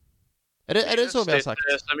 Ja. Är det så vi har sagt?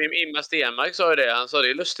 Som Imma Stenmark sa ju det. Han sa det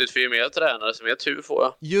är lustigt för ju mer tränare som mer tur får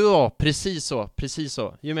jag. Ja, precis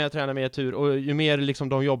så. Ju mer tränare mer tur och ju mer liksom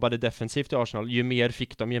de jobbade defensivt i Arsenal, ju mer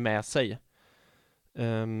fick de ju med sig.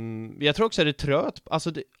 Jag tror också att det är trött.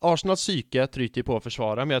 Alltså Arsenals psyke tryter ju på att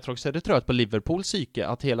försvara, men jag tror också att det är trött på Liverpools psyke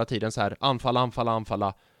att hela tiden så här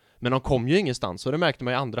anfalla. Men de kom ju ingenstans och det märkte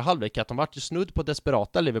man i andra halvlek att de var ju snudd på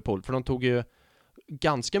desperata Liverpool, för de tog ju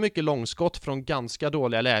ganska mycket långskott från ganska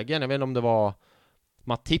dåliga lägen. Jag vet inte om det var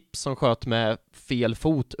Matip som sköt med fel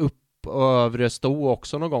fot upp och övre stå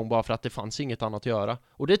också någon gång bara för att det fanns inget annat att göra.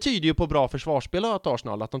 Och det tyder ju på bra försvarsspel av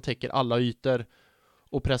Arsenal, att de täcker alla ytor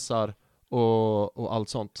och pressar och allt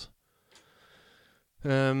sånt.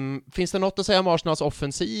 Finns det något att säga om Arsenals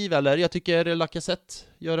offensiv eller? Jag tycker Lacazette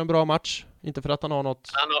gör en bra match. Inte för att han har något...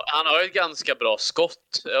 Han har ett ganska bra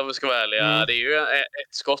skott, om vi ska vara ärliga. Det är ju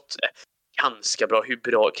ett skott... Ganska bra. Hur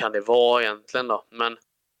bra kan det vara egentligen då? Men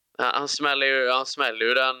han smäller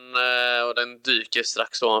ju den och den dyker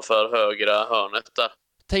strax ovanför högra hörnet där.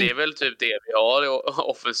 Det är väl typ det vi har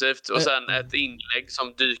offensivt. Och sen ett inlägg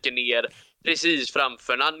som dyker ner precis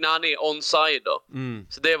framför när han är onside då.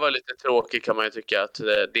 Så det var lite tråkigt kan man ju tycka att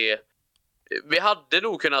det... Vi hade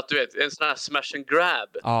nog kunnat, du vet, en sån här smash and grab.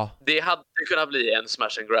 Ja. Det hade kunnat bli en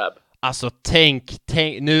smash and grab. Alltså tänk,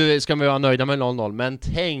 nu ska vi vara nöjda med 0-0, men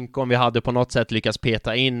tänk om vi hade på något sätt lyckats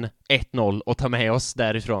peta in 1-0 och ta med oss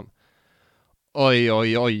därifrån. Oj.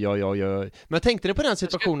 Men tänkte ni på den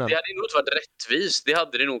situationen? Det hade nog inte varit rättvist, det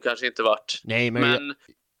hade det nog kanske inte varit. Nej,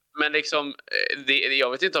 men liksom,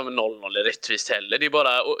 jag vet inte om 0-0 är rättvist heller.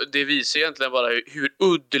 Det visar egentligen bara hur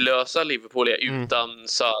uddlösa Liverpool är utan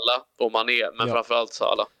Salah och Mané, men framförallt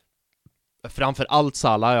Salah. Framför allt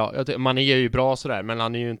Salah, ja. Man är ju bra sådär, men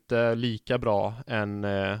han är ju inte lika bra än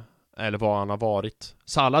eller vad han har varit.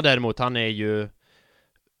 Salah däremot, han är ju,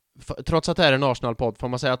 trots att det är en Arsenal-podd, får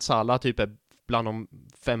man säga att Salah typ är bland de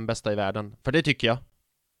 5 bästa i världen. För det tycker jag.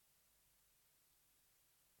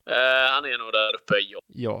 Han är nog där uppe,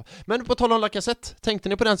 ja. Men på tal om Lacazette, tänkte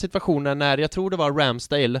ni på den situationen när jag tror det var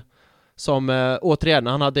Ramsdale som återigen,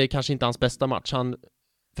 han hade kanske inte hans bästa match.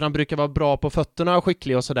 För han brukar vara bra på fötterna och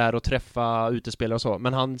skicklig och sådär och träffa utespelare och så.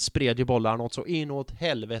 Men han spred ju bollar något så inåt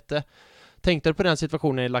helvete. Tänkte på den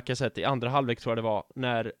situationen i Lacazette i andra halvlek tror jag det var.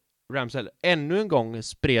 När Ramsdale ännu en gång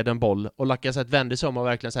spred en boll och Lacazette vände sig om och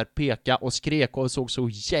verkligen så här peka och skrek och såg så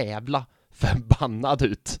jävla förbannad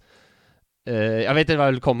ut. Jag vet inte vad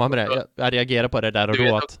jag vill komma med det. Jag reagerar på det där och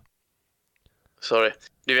då att... Sorry.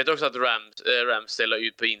 Du vet också att Ramsdale la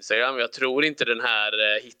ut på Instagram. Jag tror inte den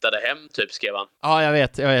här hittade hem, typ, skrev han. Ja, jag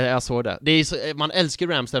vet. Jag såg det. Man älskar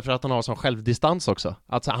Ramsdale för att han har sån självdistans också.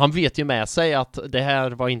 Alltså, han vet ju med sig att det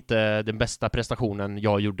här var inte den bästa prestationen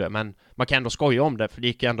jag gjorde. Men man kan ändå skoja om det, för det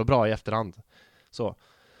gick ju ändå bra i efterhand. Så.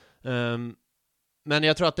 Men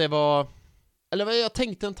jag tror att det var... Eller vad jag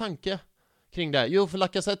tänkte en tanke kring det. Jo, för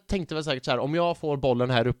Lacazette tänkte väl säkert så här: om jag får bollen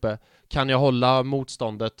här uppe, kan jag hålla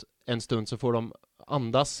motståndet en stund så får de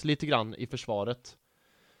andas lite grann i försvaret.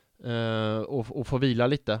 Och få vila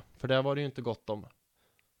lite. För det var det ju inte gott om.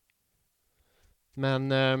 Men...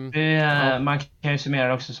 Man kan ju summera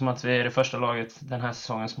det också som att vi är det första laget den här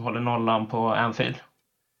säsongen som håller nollan på Anfield.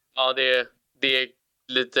 Ja, det är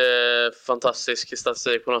lite fantastisk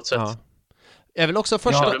statistik på något sätt. Ja. Är väl också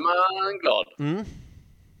första... Då blir man glad.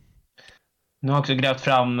 Nu har jag också grävt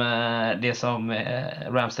fram det som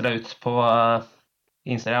Ramsdale la ut på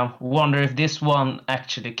Instagram. Wonder if this one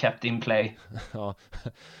actually kept in play. Ja.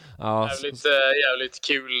 Jävligt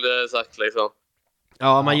kul sagt liksom.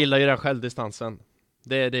 Ja, man gillar ju den självdistansen.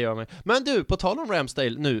 Det gör man. Men du, på tal om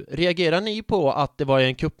Ramsdale nu, reagerar ni på att det var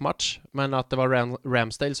en cupmatch men att det var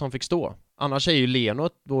Ramsdale som fick stå? Annars är ju Leno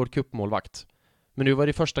vår cupmålvakt. Men nu var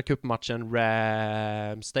det första cupmatchen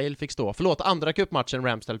Ramsdale fick stå. Förlåt, andra cupmatchen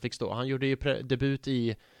Ramsdale fick stå. Han gjorde ju debut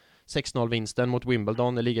i 6-0-vinsten mot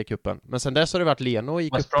Wimbledon i ligacupen. Men sen dess har det varit Leno i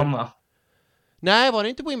West Brom, va? Nej, var det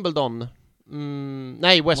inte Wimbledon?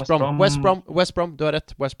 Nej, West Brom, du har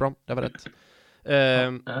rätt. West Brom, det var rätt.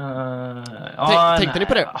 Tänkte ni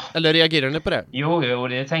på det? Eller reagerade ni på det? Jo,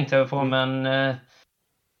 det tänkte jag på, men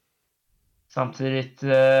samtidigt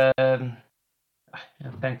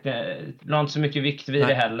jag tänkte, la inte så mycket vikt vid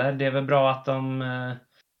det heller. Det är väl bra att de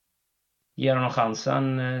ger honom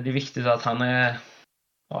chansen. Det är viktigt att han är...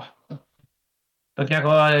 De kanske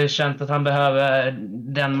har känt att han behöver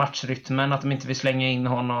den matchrytmen, att de inte vill slänga in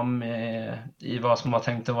honom i vad som var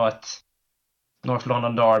tänkt att vara ett North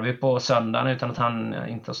London Derby på söndagen, utan att han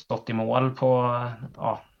inte har stått i mål på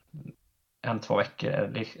 1-2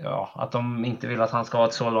 veckor. Att de inte vill att han ska ha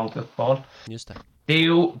ett så långt uppehåll. Just det. Det är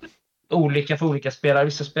ju olika för olika spelare.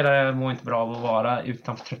 Vissa spelare mår inte bra av att vara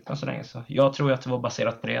utanför truppen så länge. Så jag tror att det var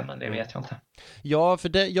baserat på det, men det vet jag inte. Ja,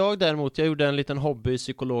 för jag gjorde en liten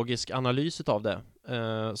hobbypsykologisk analys av det,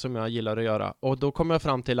 som jag gillar att göra. Och då kom jag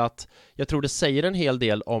fram till att jag tror det säger en hel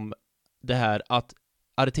del om det här att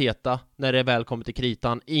Arteta, när det väl kommer till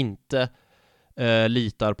kritan, inte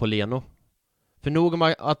litar på Leno. För nog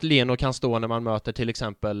att Leno kan stå när man möter till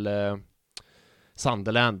exempel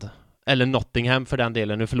Sunderland eller Nottingham för den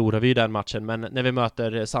delen. Nu förlorar vi ju den matchen, men när vi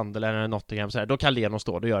möter Sunderland eller Nottingham så här, då kan Leno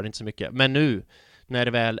stå, då gör det inte så mycket. Men nu, när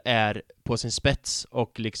det väl är på sin spets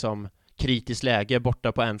och liksom kritiskt läge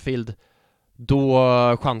borta på Anfield, då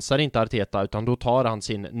chansar inte Arteta, utan då tar han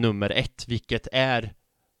sin nummer 1, vilket är...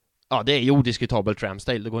 Ja, det är ju odiskutabelt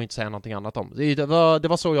Ramsdale, det går inte att säga någonting annat om. Det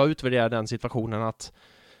var så jag utvärderade den situationen, att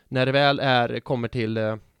när det väl kommer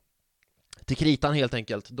till kritan helt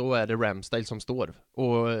enkelt, då är det Ramsdale som står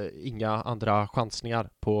och inga andra chansningar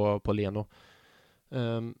på Leno.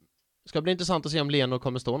 Ska bli intressant att se om Leno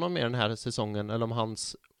kommer stå någon mer den här säsongen, eller om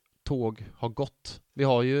hans tåg har gått. Vi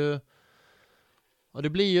har ju... Ja, det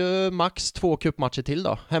blir ju max 2 cupmatcher till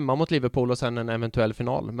då. Hemma mot Liverpool och sen en eventuell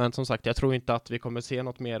final. Men som sagt, jag tror inte att vi kommer se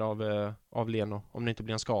något mer av Leno, om det inte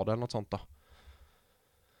blir en skada eller något sånt då.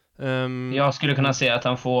 Jag skulle kunna se att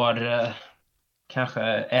han får kanske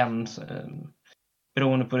en,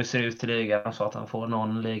 beroende på hur det ser ut i ligan, så att han får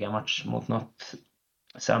någon ligamatch mot något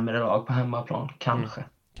sämre lag på hemmaplan. Kanske.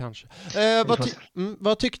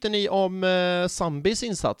 Vad tyckte ni om Zambis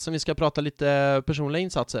insats? Om vi ska prata lite personliga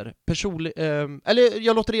insatser. Eller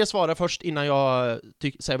jag låter er svara först innan jag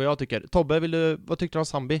säger vad jag tycker. Tobbe, vad tyckte du om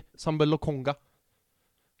Sambi Lokonga?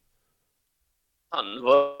 Han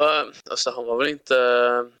var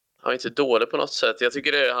väl inte dålig på något sätt. Jag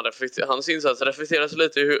tycker hans insats reflekteras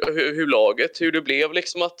lite hur laget, hur det blev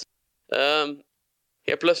liksom, att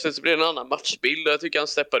helt plötsligt så blev det en annan matchbild. Jag tycker han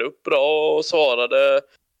steppade upp bra och svarade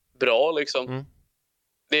bra liksom.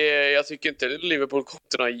 Jag tycker inte Liverpool kom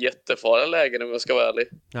till några jättefarliga lägen, om jag ska vara ärlig.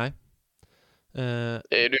 Nej.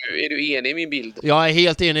 Är du enig i min bild? Jag är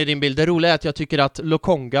helt enig i din bild. Det roliga är att jag tycker att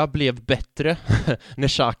Lokonga blev bättre när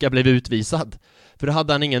Xhaka blev utvisad. För då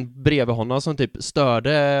hade han ingen bredvid honom som typ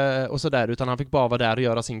störde och sådär, utan han fick bara vara där och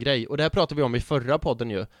göra sin grej. Och det här pratade vi om i förra podden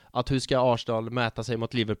ju. Att hur ska Arsenal mäta sig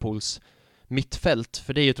mot Liverpools mittfält?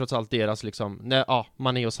 För det är ju trots allt deras liksom...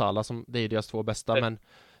 Mané och Salah, det är deras 2 bästa. Men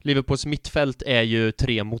Liverpools mittfält är ju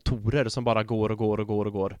 3 motorer som bara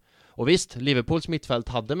går. Och visst, Liverpools mittfält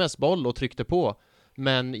hade mest boll och tryckte på.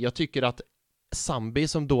 Men jag tycker att Sambi,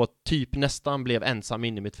 som då typ nästan blev ensam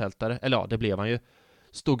in i mittfältare, eller ja, det blev han ju,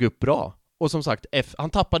 stod upp bra. Och som sagt, han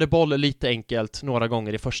tappade boll lite enkelt några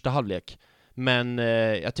gånger i första halvlek. Men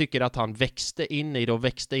jag tycker att han växte in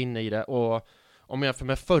i det. Och om jag jämför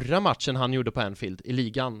med förra matchen han gjorde på Anfield i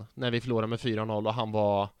ligan, när vi förlorade med 4-0 och han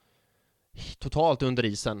var totalt under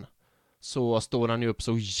isen, så står han ju upp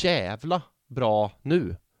så jävla bra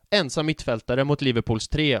nu. Ensam mittfältare mot Liverpools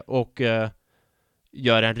 3 och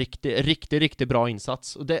gör en riktigt bra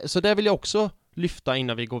insats. Och så det vill jag också lyfta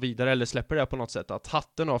innan vi går vidare eller släpper det på något sätt, att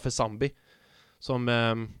hatten av för Zambi som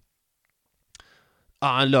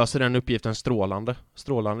han löser den uppgiften strålande.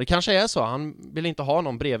 Det kanske är så, han vill inte ha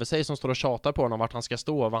någon bredvid sig som står och tjatar på honom vart han ska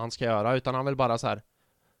stå och vad han ska göra, utan han vill bara så här,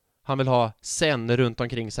 han vill ha sen runt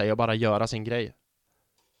omkring sig och bara göra sin grej.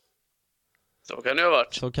 Så kan det ha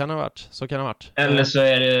varit. Så kan det ha varit. Eller så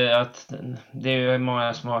är det att, det är ju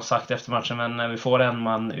många som har sagt efter matchen, men när vi får en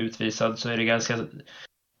man utvisad så är det ganska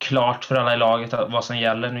klart för alla i laget vad som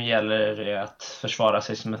gäller. Nu gäller det att försvara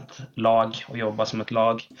sig som ett lag och jobba som ett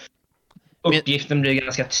lag. Uppgiften blir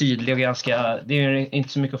ganska tydlig och det är ju inte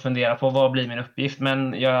så mycket att fundera på, vad blir min uppgift,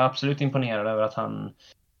 men jag är absolut imponerad över att han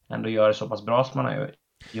ändå gör det så pass bra som han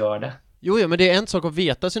gör det. Jo, men det är en sak att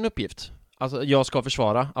veta sin uppgift. Alltså, jag ska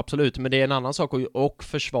försvara, absolut, men det är en annan sak att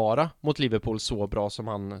försvara mot Liverpool så bra som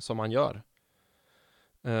han gör.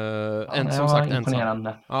 Som sagt,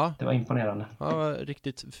 imponerande. Ja. Det var imponerande. Ja,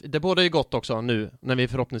 riktigt. Det båda är gott också nu när vi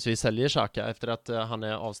förhoppningsvis säljer Xhaka efter att han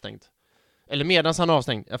är avstängd. Eller medans han är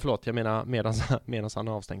avstängd. Jag menar medans han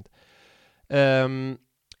är avstängd.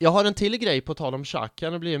 Jag har en till grej på tal om Xhaka.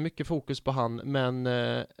 Det blir mycket fokus på han, men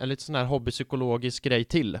en lite sån här hobbypsykologisk grej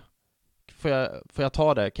till. Får jag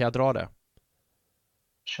ta det? Kan jag dra det?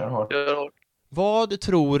 Kör hårt. Vad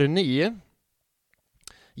tror ni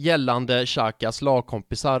gällande Xhakas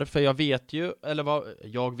lagkompisar? För jag vet ju,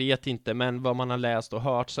 jag vet inte, men vad man har läst och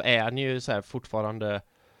hört så är han ju så här fortfarande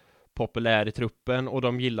populär i truppen och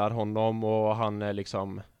de gillar honom och han är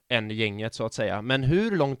liksom en i gänget så att säga. Men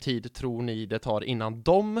hur lång tid tror ni det tar innan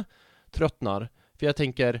de tröttnar? För jag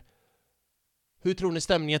tänker, hur tror ni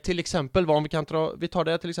stämningen till exempel var, om vi tar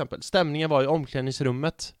det till exempel. Stämningen var i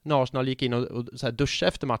omklädningsrummet när Arsenal gick in och så här duschade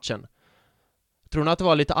efter matchen. Tror ni att det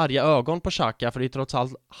var lite arga ögon på Xhaka, för det är trots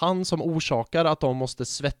allt han som orsakar att de måste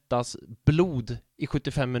svettas blod i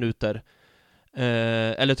 75 minuter?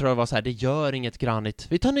 Eller tror jag det var så här, det gör inget Granit,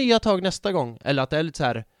 vi tar nya tag nästa gång. Eller att det är lite så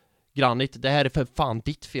här, Granit, det här är för fan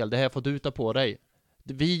ditt fel, det här får du ta på dig.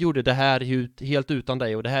 Vi gjorde det här helt utan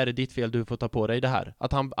dig och det här är ditt fel, du får ta på dig det här.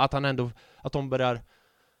 Att de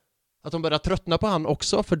börjar tröttna på han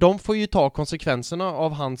också, för de får ju ta konsekvenserna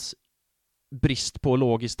av hans brist på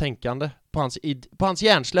logiskt tänkande. På hans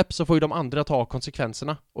hjärnsläpp så får ju de andra ta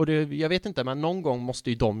konsekvenserna. Och jag vet inte, men någon gång måste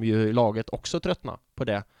ju de i laget också tröttna på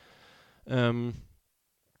det.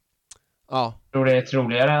 Ja. Jag tror det är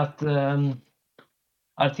troligare att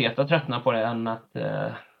Arteta tröttnar på det än att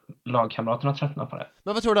lagkamraterna tröttnar på det.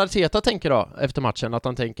 Men vad tror du Arteta tänker då efter matchen? Att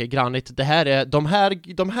han tänker, Granit, det här är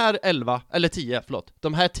de här 11 eller 10,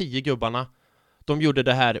 de här 10 gubbarna, de gjorde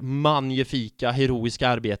det här magnifika, heroiska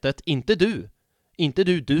arbetet. Inte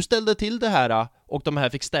du ställde till det här och de här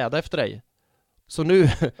fick städa efter dig. Så nu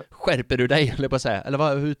skärper du dig, eller på att säga. Eller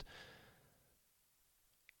vad?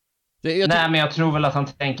 Men jag tror väl att han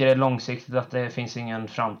tänker långsiktigt att det finns ingen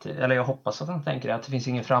framtid. Eller jag hoppas att han tänker att det finns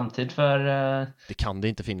ingen framtid för det kan det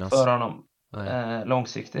inte finnas för honom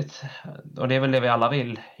långsiktigt. Och det är väl det vi alla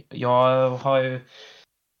vill. Jag har ju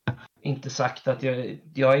inte sagt att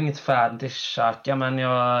jag är inget fan till Xhaka, men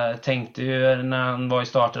jag tänkte ju när han var i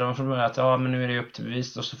starten att men nu är det upp till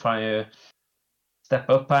bevis, och så får han ju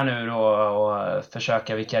steppa upp här nu och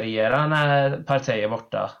försöka vikariera när Partey är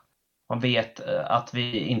borta. Man vet att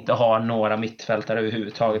vi inte har några mittfältare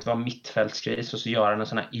överhuvudtaget. Vi har mittfältskris och så gör han en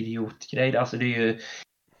sån här idiotgrej. Alltså det är ju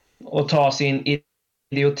att ta sin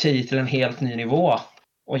idioti till en helt ny nivå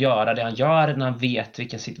och göra det han gör när han vet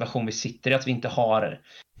vilken situation vi sitter i, att vi inte har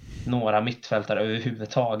några mittfältare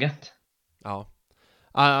överhuvudtaget. Ja.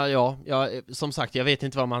 Som sagt, jag vet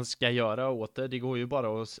inte vad man ska göra åt det. Det går ju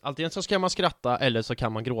bara att, antingen så ska man skratta eller så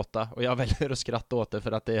kan man gråta, och jag väljer att skratta åt det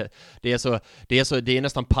för att det är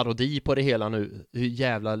nästan parodi på det hela nu, hur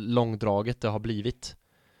jävla långdraget det har blivit.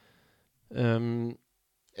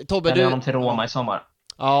 Tobbe, du honom till Roma i sommar.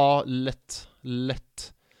 Ja, lätt.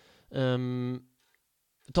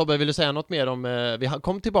 Tobbe, vill du säga något mer om vi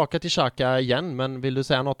kom tillbaka till Xhaka igen, men vill du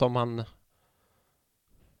säga något om han?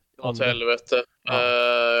 Ja, till helvete. Ja.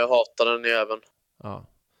 Jag hatar den jäveln. Ja.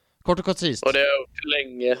 Kort och koncist. Och det har jag gjort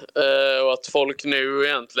länge. Och att folk nu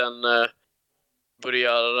egentligen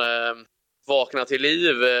börjar vakna till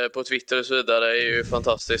liv på Twitter och så vidare är ju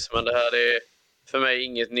fantastiskt. Men det här är för mig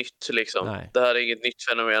inget nytt liksom. Nej. Det här är inget nytt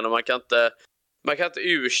fenomen och man kan inte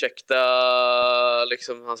ursäkta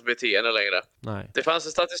liksom hans beteende längre. Nej. Det fanns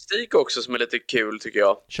en statistik också som är lite kul tycker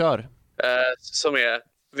jag. Kör. Som är,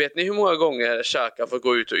 vet ni hur många gånger Xhaka får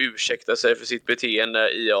gå ut och ursäkta sig för sitt beteende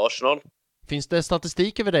i Arsenal? Finns det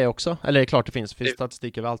statistik över det också? Eller är det klart det finns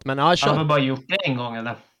statistik över allt. Men ja, Han har bara gjort det en gång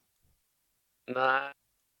eller? Nej,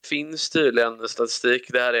 finns tydligen statistik.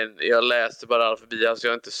 Det här är jag läste bara förbi. Alltså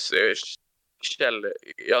jag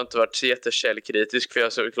har inte varit jättekällkritisk för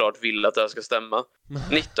jag såklart vill att det här ska stämma.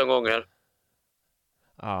 19 gånger.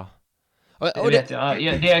 Ja. Det vet jag.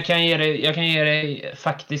 Jag kan ge dig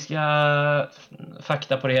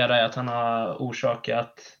fakta på det här är att han har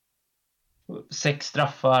orsakat 6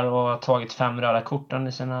 straffar och tagit 5 röda kort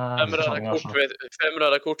i sina 5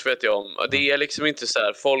 röda kort vet jag om. Det är liksom inte så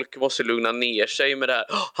här, folk måste lugna ner sig med det här.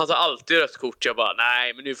 Han tar alltid rött kort. Jag bara,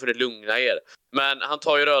 nej, men nu får det lugna er. Men han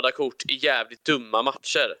tar ju röda kort i jävligt dumma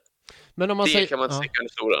matcher. Men om man det kan man inte sticka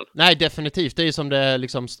under stolen. Nej, definitivt. Det är ju som det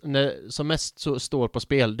liksom, som mest står på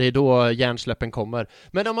spel. Det är då hjärnsläppen kommer.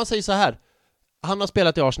 Men om man säger så här. Han har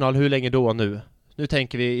spelat i Arsenal hur länge då nu? Nu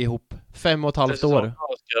tänker vi ihop 5,5 år.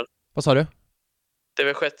 Vad sa du? Det är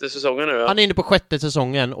väl 6:e säsongen nu, ja. Han är inne på 6:e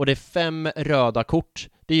säsongen och det är 5 röda kort.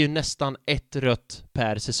 Det är ju nästan 1 rött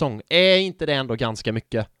per säsong. Är inte det ändå ganska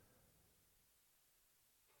mycket?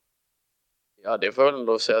 Ja, det får jag väl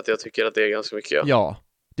ändå säga att jag tycker att det är ganska mycket, ja. Ja,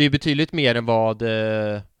 det är betydligt mer än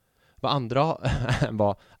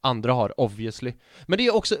vad andra har, obviously. Men det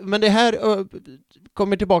är också, men det här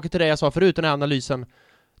kommer tillbaka till det jag sa förut, den här analysen.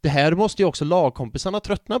 Det här måste ju också lagkompisarna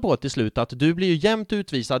tröttna på till slut, att du blir ju jämt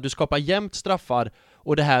utvisad, du skapar jämt straffar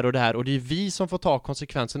och det här, och det är ju vi som får ta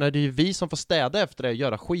konsekvenserna, det är ju vi som får städa efter det,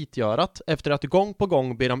 göra skitgörat efter att du gång på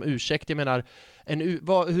gång ber om ursäkt. Jag menar,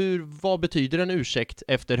 vad betyder en ursäkt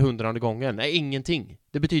efter 100:e gången? Nej, ingenting.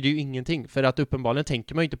 Det betyder ju ingenting, för att uppenbarligen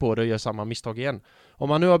tänker man inte på det och gör samma misstag igen. Om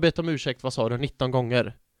man nu har bett om ursäkt, vad sa du, 19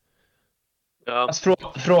 gånger? Ja. Alltså,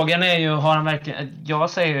 frågan är ju, har han verkligen...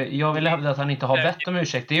 Jag vill hävda att han inte har bett om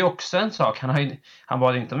ursäkt. Det är ju också en sak. Han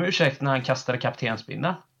bad inte om ursäkt när han kastade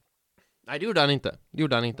kaptensbindeln. Nej, det gjorde han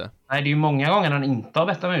inte. Nej, det är ju många gånger han inte har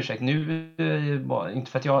bett om ursäkt. Nu,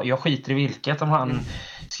 inte för att jag skiter i vilket. Om han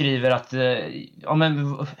skriver att... Ja,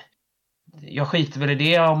 men... Jag skiter väl i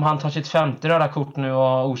det. Om han tar sitt 5:e röda kort nu och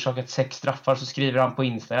har orsakat 6 straffar, så skriver han på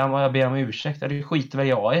Instagram och jag ber om ursäkt. Det skiter väl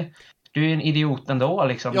jag i. Du är en idiot ändå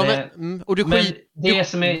liksom. Ja,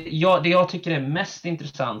 Det jag tycker är mest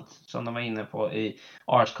intressant, som de var inne på i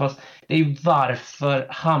Archcast, det är ju varför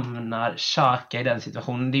hamnar Xhaka i den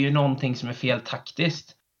situationen. Det är ju någonting som är fel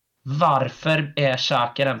taktiskt. Varför är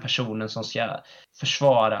Xhaka den personen som ska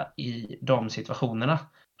försvara i de situationerna?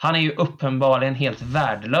 Han är ju uppenbarligen helt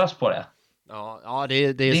värdelös på det. Ja, det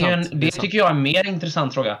är sant. Det tycker jag är en mer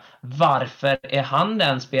intressant fråga. Varför är han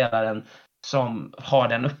den spelaren som har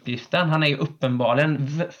den uppgiften? Han är ju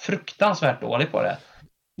uppenbarligen fruktansvärt dålig på det.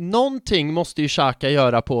 Någonting måste ju Xhaka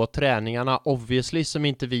göra på träningarna, obviously, som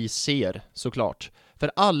inte vi ser, såklart.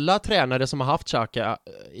 För alla tränare som har haft Xhaka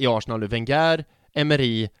i Arsenal nu, Wenger,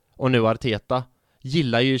 Emery och nu Arteta,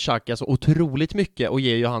 gillar ju Xhaka så otroligt mycket och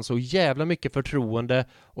ger ju han så jävla mycket förtroende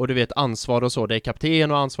och du vet ansvar och så. Det är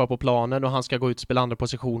kapten och ansvar på planen och han ska gå ut och spela andra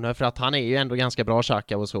positioner för att han är ju ändå ganska bra,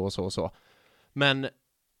 Xhaka, och så. Men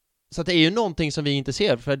så att det är ju någonting som vi inte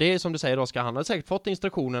ser, för det är som du säger, Oskar, han har säkert fått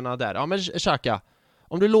instruktionerna där. Ja, men Xhaka,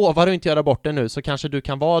 om du lovar att inte göra bort det nu så kanske du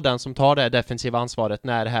kan vara den som tar det defensiva ansvaret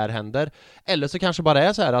när det här händer. Eller så kanske bara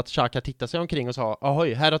är så här att Xhaka tittar sig omkring och sa,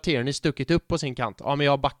 ahoj, här har Tierney stuckit upp på sin kant. Ja, men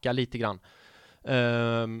jag backar lite grann.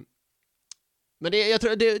 Men jag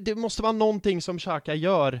tror det måste vara någonting som Xhaka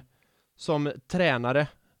gör som tränare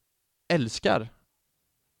älskar.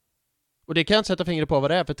 Och det kan jag inte sätta fingret på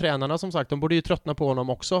vad det är, för tränarna, som sagt, de borde ju tröttna på honom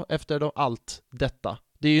också efter allt detta.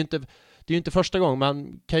 Det är ju inte första gången.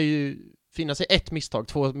 Man kan ju finna sig 1 misstag,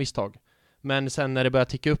 2 misstag. Men sen när det börjar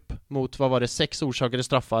ticka upp mot, vad var det, 6 orsakade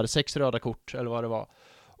straffar, 6 röda kort eller vad det var,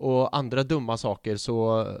 och andra dumma saker,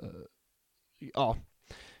 så ja.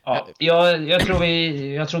 Jag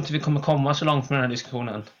tror inte vi kommer komma så långt med den här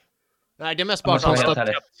diskussionen. Nej, det är mest bara att han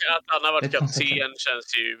har varit kapten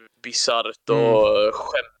känns ju bizarrt och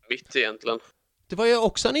skämmigt egentligen. Det var ju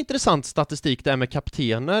också en intressant statistik där med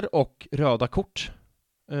kaptener och röda kort.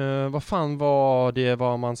 Vad fan var det,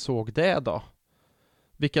 vad man såg det då?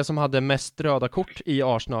 Vilka som hade mest röda kort i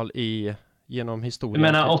Arsenal genom historien?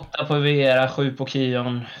 Jag menar 8 på Vieira, 7 på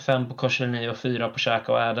Keon, 5 på Koscielny och 4 på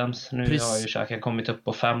Xhaka och Adams. Nu har ju Xhaka kommit upp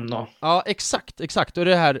på 5 då. Ja, exakt. Och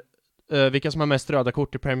det här, vilka som har mest röda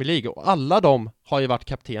kort i Premier League. Och alla de har ju varit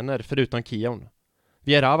kaptener förutom Keon.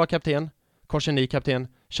 Vieira var kapten, Koscielny kapten,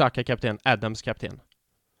 Xhaka kapten, Adams kapten.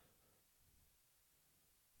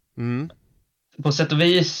 På sätt och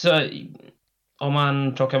vis, om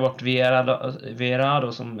man plockar bort Vieira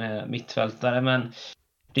då som är mittfältare, men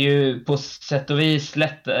det är ju på sätt och vis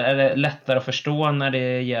lättare att förstå när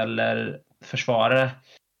det gäller försvarare.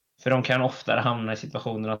 För de kan oftare hamna i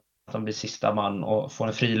situationer att de blir sista man och får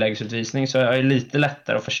en frilägesutvisning, så är det lite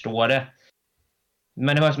lättare att förstå det.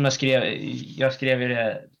 Men det var som jag skrev ju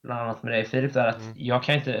det bland annat med dig, Filip, där att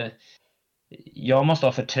jag måste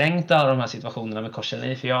ha förträngt alla de här situationerna med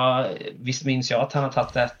Korselny, för visst minns jag att han har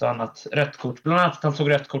tagit ett och annat rött kort, bland annat att han tog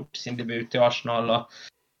rött kort i sin debut i Arsenal, och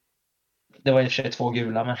det var i och för sig 2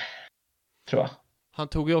 gula, men tror jag. Han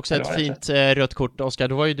tog ju också ett fint rött kort, Oskar.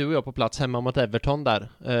 Då var ju du och jag på plats hemma mot Everton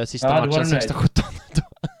där, sista matchen, 16-17.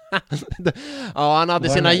 Ja,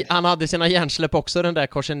 han hade sina hjärnsläpp också, den där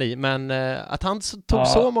Korselny, men att han tog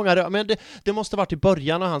så många men det måste varit i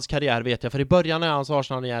början av hans karriär, vet jag, för i början av hans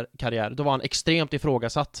Arsenal-karriär, då var han extremt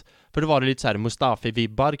ifrågasatt, för då var det lite så här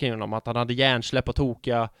Mustafi-vibbar kring honom, att han hade hjärnsläpp och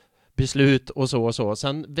tokiga beslut och så.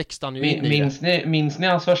 Sen växte han ju in i det. Minns ni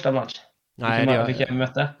hans första match? Nej, vilka vi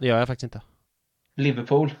mötte? Det gör jag faktiskt inte.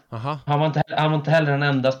 Liverpool. Aha. Han var inte heller den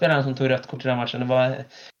enda spelaren som tog rött kort i den matchen. Det var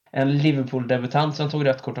en Liverpool-debutant som tog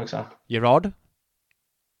rött kort också. Gerard?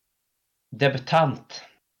 Debutant.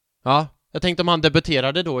 Ja, jag tänkte om han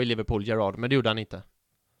debuterade då i Liverpool, Gerard, men det gjorde han inte.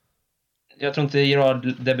 Jag tror inte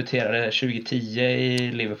Gerard debuterade 2010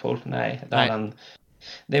 i Liverpool. Nej.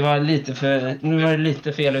 Det var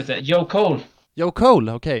lite fel ute. Joe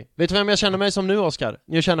Cole, okej. Vet du vem jag känner mig som nu, Oskar?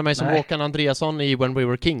 Jag känner mig som Håkan Andreasson i When We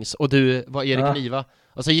Were Kings, och du var Erik Niva.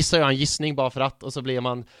 Och så gissar jag en gissning bara för att, och så blir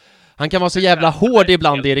man... Han kan vara så jävla hård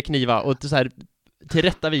ibland, Erik Niva, och så här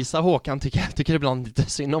tillrättavisa Håkan, tycker ibland lite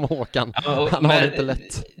synd om Håkan. Han har det inte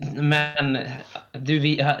lätt. Men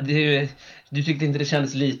du tyckte inte det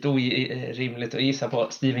kändes lite orimligt att gissa på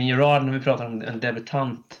Steven Gerrard när vi pratar om en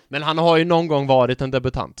debutant. Men han har ju någon gång varit en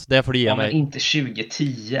debutant, det får du ge mig. Men inte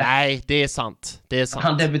 2010. Nej, det är sant.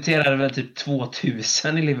 Han debuterade väl typ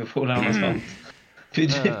 2000 i Liverpool eller något sånt. Det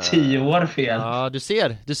är 10 år fel. Ja, du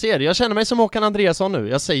ser. Jag känner mig som Håkan Andreasson nu,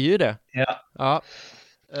 jag säger ju det. Ja.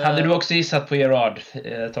 Hade du också gissat på Gerard,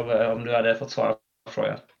 Tobbe, om du hade fått svara på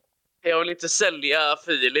frågan? Jag vill inte sälja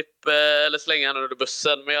Filip eller slänga han under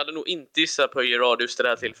bussen, men jag hade nog inte gissat på Gerard just i det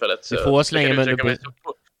här tillfället. Du får slänga mig under bussen.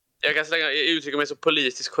 Jag kan uttrycka mig så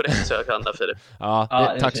politiskt korrekt så jag kan där, Filip.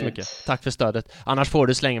 Tack så mycket. Tack för stödet. Annars får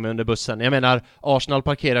du slänga mig under bussen. Jag menar, Arsenal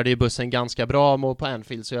parkerade ju bussen ganska bra på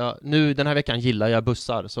Anfield, så nu den här veckan gillar jag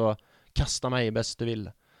bussar, så kasta mig bäst du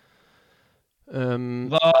vill.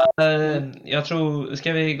 Jag tror,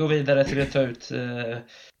 ska vi gå vidare till att ta ut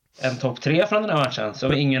en topp 3 från den här matchen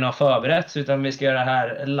som ingen har förberett, utan vi ska göra det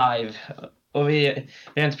här live, och vi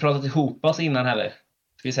har inte pratat ihop oss innan heller,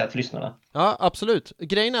 ska vi säga till lyssnarna. Ja, absolut.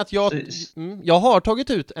 Grejen är att jag har tagit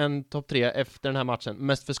ut en topp 3 efter den här matchen,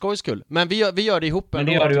 mest för skojs skull, men vi gör det ihop. Men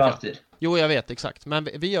det gör du ju alltid. Jo, jag vet, exakt, men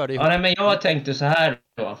vi gör det ihop. Ja, men jag tänkte så här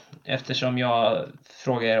då, eftersom jag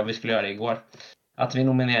frågade er om vi skulle göra det igår, att vi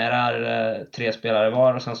nominerar 3 spelare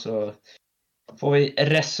var, och sen så får vi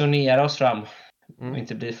resonera oss fram. Och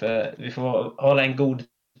inte bli vi får hålla en god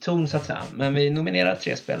ton så att säga. Men vi nominerar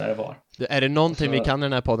 3 spelare var. Är det någonting vi kan i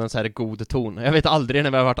den här podden så är det god ton. Jag vet aldrig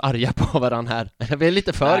när vi har varit arga på varandra här. Vi är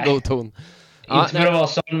lite för god ton. Inte för att vara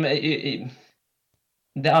som...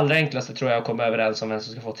 Det allra enklaste tror jag att komma överens om vem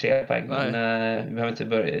som ska få 3 poäng. Men vi behöver inte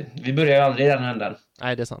börja. Vi börjar ju aldrig i den änden.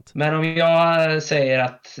 Nej, det är sant. Men om jag säger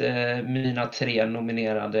att mina 3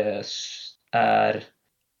 nominerade är...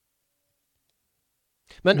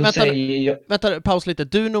 Men vänta, paus lite.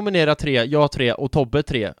 Du nominerar 3, jag 3 och Tobbe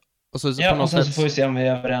 3. Och så, och sen så får vi se om vi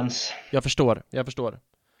är överens. Jag förstår.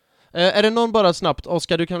 Är det någon bara snabbt?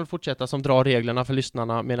 Oskar, du kan väl fortsätta som drar reglerna för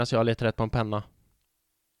lyssnarna medan jag letar rätt på en penna.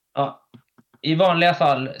 Ja. I vanliga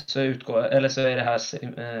fall så är det här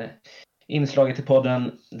inslaget i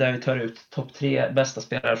podden där vi tar ut topp 3 bästa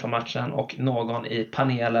spelare från matchen, och någon i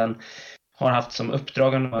panelen har haft som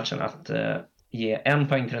uppdrag under matchen att ge 1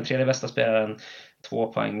 poäng till den 3:e bästa spelaren,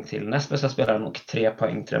 2 poäng till näst bästa spelaren och 3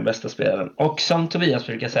 poäng till den bästa spelaren. Och som Tobias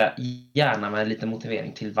brukar säga, gärna med lite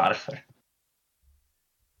motivering till varför.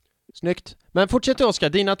 Snyggt. Men fortsätt Oskar,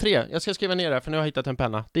 dina 3. Jag ska skriva ner det, för nu har jag hittat en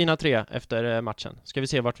penna. Dina 3 efter matchen. Ska vi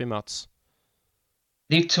se vart vi möts.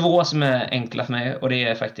 Det är 2 som är enkla för mig, och det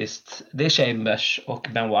är Chambers och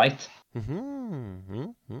Ben White.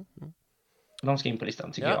 De ska in på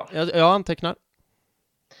listan, tycker jag. Jag antecknar.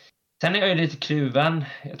 Sen är jag ju lite kluven.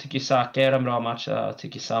 Jag tycker Saka gör en bra match. Jag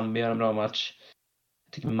tycker Sambi gör en bra match.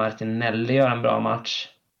 Jag tycker Martinelli gör en bra match.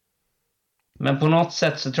 Men på något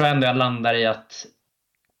sätt så tror jag ändå jag landar i att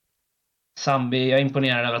Sambi, jag är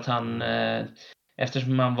imponerad över att han,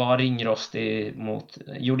 eftersom han var ringrostig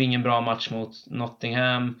gjorde ingen bra match mot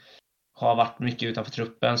Nottingham, har varit mycket utanför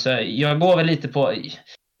truppen. Så jag går väl lite på,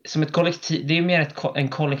 som ett kollektiv, det är mer en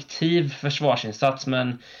kollektiv försvarsinsats,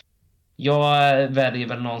 men jag väljer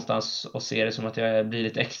väl någonstans och ser det som att jag blir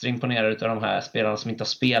lite extra imponerad av de här spelarna som inte har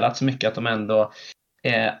spelat så mycket, att de ändå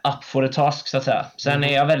up for the task, så att säga. Sen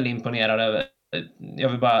är jag väldigt imponerad över, jag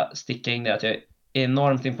vill bara sticka in det, att jag är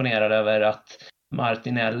enormt imponerad över att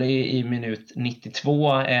Martinelli i minut 92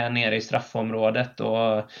 är nere i straffområdet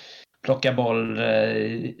och plockar boll.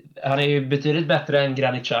 Han är ju betydligt bättre än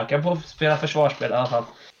Granit Xhaka på att spela försvarsspel i alla fall.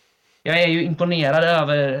 Jag är ju imponerad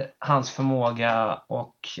över hans förmåga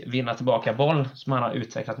och vinna tillbaka boll som han har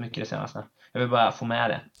utvecklat mycket det senaste. Jag vill bara få med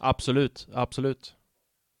det. Absolut, absolut.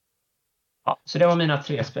 Ja, så det var mina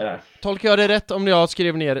 3 spelare. Tolkar jag det rätt om jag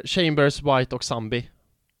skrev ner Chambers, White och Zambi?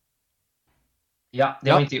 Ja,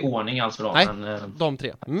 det var inte i ordning alltså då. Nej, men, de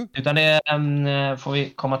 3. utan det får vi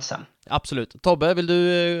komma till sen. Absolut. Tobbe, vill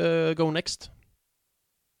du go next?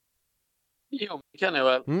 Jo, det kan jag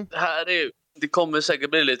väl. Det kommer säkert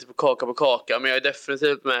bli lite på kaka, men jag är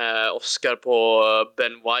definitivt med Oscar på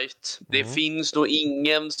Ben White. Det finns nog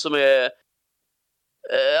ingen som är...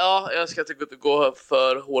 jag ska inte gå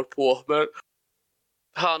för hårt på, men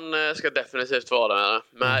han ska definitivt vara med.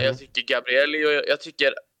 Men jag tycker Gabriel, jag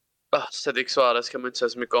tycker Cedric Suarez kan man inte säga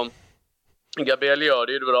så mycket om. Gabriel gör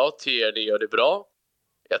det ju bra, Tierney gör det bra.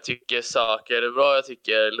 Jag tycker Saka är det bra, jag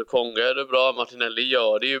tycker Lukonga är det bra, Martinelli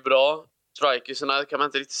gör det ju bra. Strikersarna kan man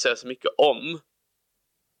inte riktigt säga så mycket om.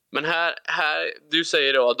 Men här du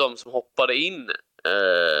säger då att de som hoppade in,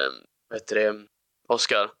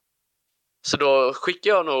 Oscar. Så då skickar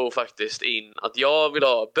jag nog faktiskt in att jag vill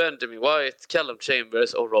ha Benjamin White, Callum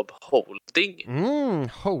Chambers och Rob Holding.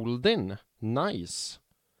 Holding. Nice.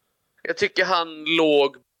 Jag tycker han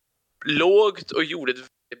låg lågt och gjorde ett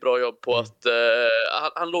väldigt bra jobb på att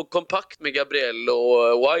han låg kompakt med Gabriel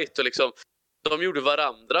och White och liksom de gjorde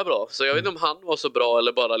varandra bra. Så jag vet inte om han var så bra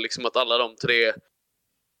eller bara liksom att alla de 3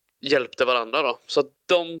 hjälpte varandra då. Så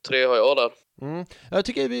de 3 har jag där. Jag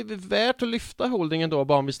tycker det är värt att lyfta Holding då,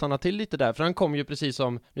 bara om vi stannar till lite där. För han kom ju precis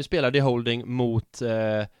som, nu spelade Holding mot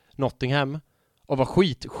Nottingham och var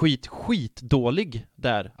skit dålig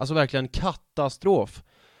där. Alltså verkligen katastrof.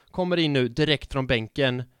 Kommer in nu direkt från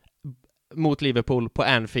bänken mot Liverpool på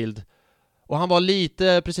Anfield. Och han var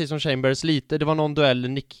lite, precis som Chambers, det var någon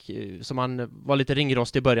duell som han var lite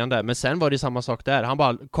ringrost i början där. Men sen var det samma sak där. Han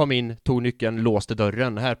bara kom in, tog nyckeln, låste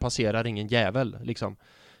dörren. Här passerar ingen jävel, liksom.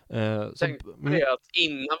 Tänk på det att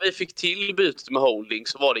innan vi fick till bytet med Holding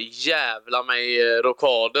så var det jävla mig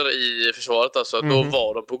rockader i försvaret. Alltså, då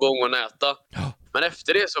var de på gång att näta. Men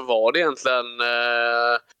efter det så var det egentligen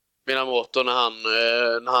Minamoto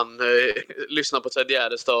när han lyssnade på Ted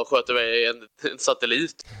Gärdestad och sköt iväg en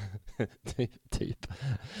satellit. Typ.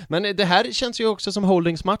 Men det här känns ju också som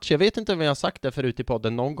Holdings match. Jag vet inte om vi har sagt det förut i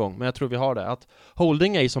podden någon gång, men jag tror vi har det. Att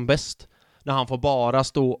Holding är som bäst när han får bara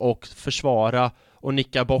stå och försvara och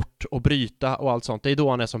nicka bort och bryta och allt sånt. Det är då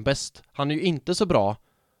han är som bäst. Han är ju inte så bra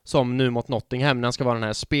som nu mot Nottingham när han ska vara den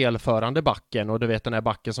här spelförande backen och du vet den här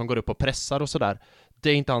backen som går upp och pressar och sådär. Det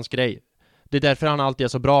är inte hans grej. Det är därför han alltid är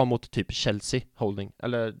så bra mot typ Chelsea Holding.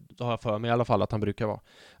 Eller då har jag för mig i alla fall att han brukar vara.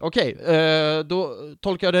 Okej, då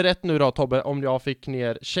tolkar jag det rätt nu då, Tobbe, om jag fick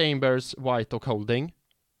ner Chambers, White och Holding.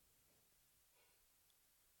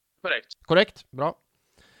 Korrekt, bra.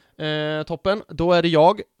 Toppen, då är det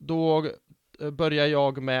jag. Då börjar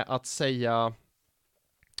jag med att säga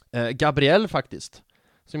Gabriel faktiskt.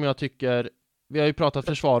 Som jag tycker, vi har ju pratat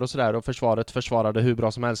försvar och sådär och försvaret försvarade hur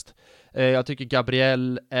bra som helst. Jag tycker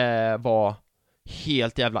Gabriel var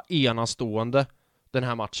helt jävla enastående den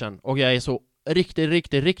här matchen. Och jag är så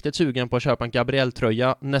riktigt sugen på att köpa en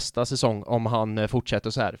Gabriel-tröja nästa säsong om han fortsätter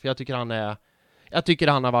så här. För jag tycker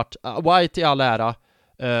han har varit White i all ära,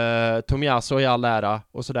 Tomiasso i all ära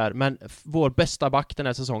och sådär. Men vår bästa back den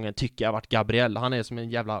här säsongen tycker jag har varit Gabriel. Han är som en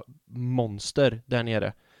jävla monster där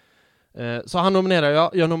nere. Så han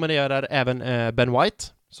nominerar jag nominerar även Ben White.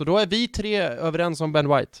 Så då är vi 3 överens om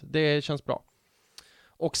Ben White. Det känns bra.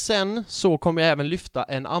 Och sen så kommer jag även lyfta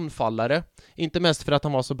en anfallare. Inte mest för att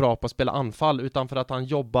han var så bra på att spela anfall, utan för att han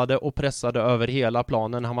jobbade och pressade över hela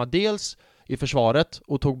planen. Han var dels i försvaret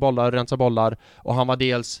och tog bollar, rensade bollar, och han var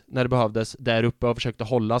dels när det behövdes där uppe och försökte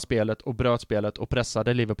hålla spelet och bröt spelet och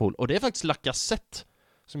pressade Liverpool. Och det är faktiskt Lacazette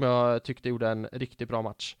som jag tyckte gjorde en riktigt bra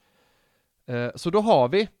match. Så då har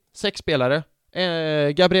vi 6 spelare.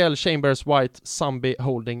 Gabriel, Chambers, White, Zambi,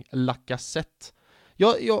 Holding, Lacazette.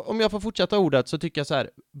 Om jag får fortsätta ordet så tycker jag så här: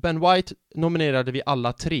 Ben White nominerade vi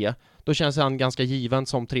alla 3. Då känns han ganska given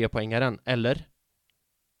som 3-poängaren, eller?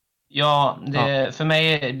 Ja, för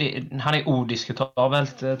mig han är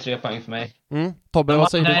odiskutabelt 3 poäng för mig. Tobbe,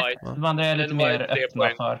 vad säger du? De andra är lite mer öppna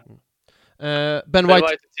för. Ben White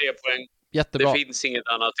 3 poäng. Jättebra. Det finns inget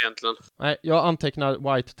annat egentligen. Nej, jag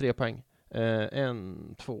antecknar White 3 poäng.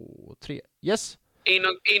 1, 2, 3. Yes.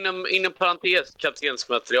 Inom parentes,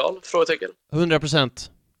 kaptensmaterial, frågetecken.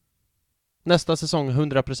 100%. Nästa säsong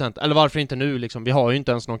 100%. Eller varför inte nu liksom? Vi har ju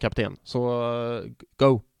inte ens någon kapten. Så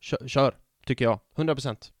go. Kör, tycker jag.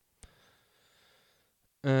 100%.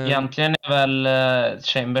 Egentligen är väl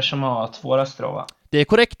Chambers som har 2 röster då, va? Det är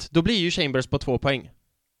korrekt. Då blir ju Chambers på 2 poäng.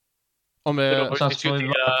 Om, Då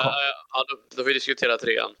får vi diskutera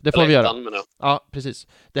 3:an. Det får vi göra. Menar jag. Ja, precis.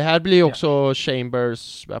 Det här blir ju också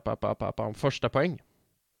Chambers första poäng.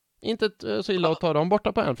 Inte så illa att ta dem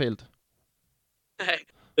borta på Anfield. Nej,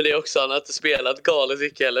 men det är också han har inte spelat galet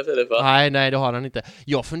mycket heller, Filip, va? Nej, det har han inte.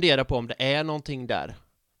 Jag funderar på om det är någonting där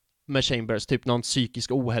med Chambers, typ någon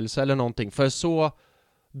psykisk ohälsa eller någonting. För så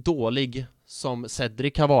dålig som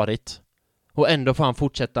Cedric har varit och ändå får han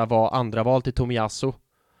fortsätta vara andra val till Tomiyasu.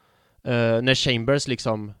 När Chambers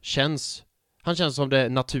liksom han känns som det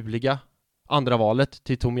naturliga andra valet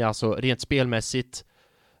till Tomiyasu rent spelmässigt,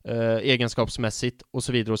 egenskapsmässigt och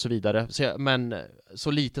så vidare och så vidare. Men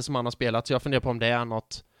så lite som han har spelat, så jag funderar på om det är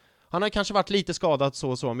något. Han har kanske varit lite skadad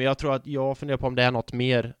så, men jag funderar på om det är något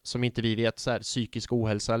mer som inte vi vet, så här psykisk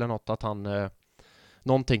ohälsa eller något, att han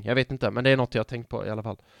någonting, jag vet inte, men det är något jag har tänkt på i alla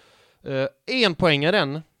fall.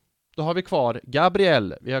 Enpoängaren, då har vi kvar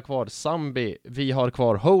Gabriel, vi har kvar Sambi, vi har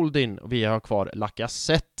kvar Holding och vi har kvar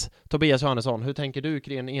Lacazette. Tobias Johannesson, hur tänker du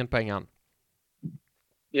kring enpoängaren?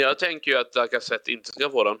 Jag tänker ju att Lacazette inte ska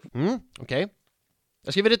få den. Okej.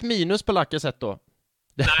 Jag skriver ett minus på Lacazette då.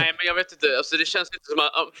 Nej, men jag vet inte. Alltså, det känns inte som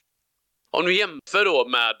att... Om du jämför då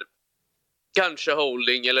med kanske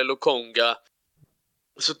Holding eller Lokonga,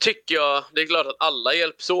 så tycker jag... Det är klart att alla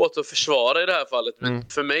hjälps åt att försvara i det här fallet. Men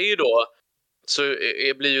för mig då så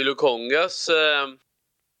blir ju Lokongas...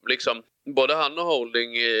 liksom, både han och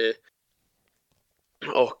Holding...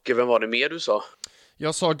 och vem var det mer du sa?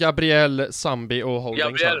 Jag sa Gabriel, Sambi och Holding.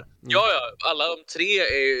 Gabriel, ja, alla de 3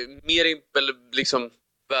 är mer liksom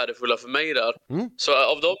värdefulla för mig där.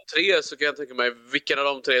 Så av de 3 så kan jag tänka mig vilken av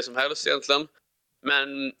de 3 som helst egentligen.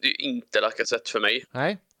 Men det är inte Lacazette för mig.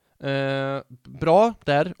 Nej. Bra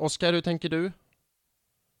där. Oskar, hur tänker du?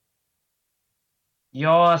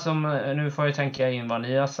 Ja, alltså nu får jag tänka in vad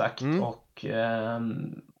ni har sagt. Och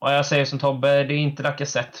jag säger som Tobbe, det är inte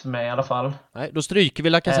Lacazette för mig i alla fall. Nej, då stryker vi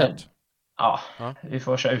Lacazette. Ja, vi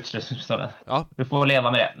får köra utslutningsstaden. Ja. Vi får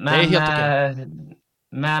leva med det. Men, det är helt okej.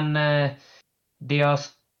 Men det jag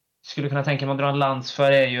skulle kunna tänka mig att dra en lans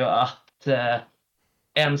för är ju att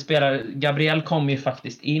en spelare, Gabriel kom ju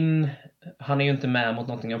faktiskt in. Han är ju inte med mot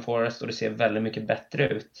Nottingham Forest och det ser väldigt mycket bättre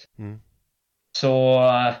ut. Så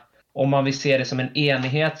om man vill se det som en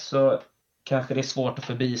enhet så kanske det är svårt att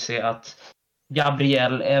förbise att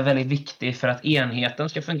Gabriel är väldigt viktig för att enheten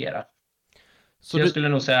ska fungera. Så jag skulle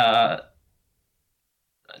nog säga...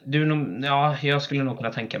 jag skulle nog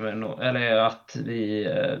kunna tänka mig eller att vi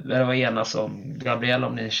var enas om Gabriel,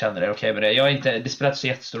 om ni känner det okej med det. Det spelar inte så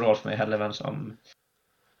jättestor roll för mig heller vem som...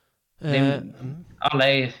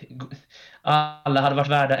 Alla hade varit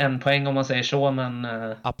värda 1 poäng om man säger så, men...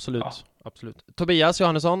 Absolut. Tobias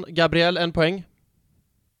Johannesson, Gabriel, 1 poäng.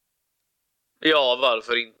 Ja,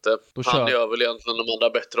 varför inte? Han gör väl egentligen de andra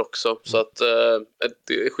bättre också. Så att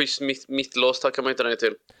ett schysst mittlås tackar man inte nej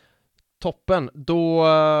till. Toppen, då...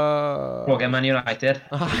 Fråga Man United.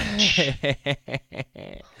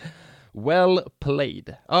 Well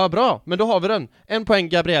played. Ja, bra, men då har vi den. 1 poäng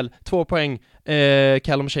Gabriel, 2 poäng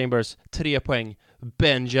Callum Chambers, 3 poäng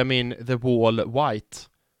Benjamin The Wall White.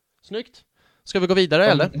 Snyggt. Ska vi gå vidare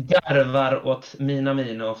eller? Garvar åt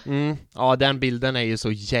Minamino. Ja, den bilden är ju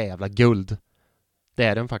så jävla guld. Det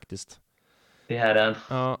är den faktiskt. Det är den.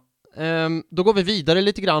 Ja. Då går vi vidare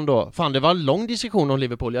lite grann då. Fan, det var en lång diskussion om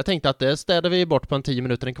Liverpool. Jag tänkte att det städade vi bort på 10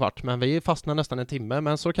 minuter, en kvart. Men vi fastnar nästan en timme.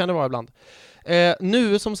 Men så kan det vara ibland.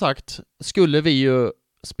 Nu som sagt skulle vi ju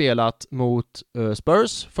spelat mot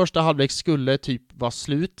Spurs. Första halvlek skulle typ vara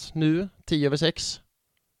slut nu. 5:50.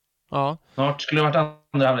 Ja. Snart skulle det varit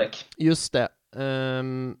andra halvlek. Just det.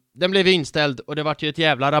 Den blev inställd och det vart ju ett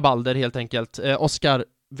jävla rabalder helt enkelt. Oskar,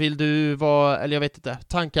 vill du eller jag vet inte,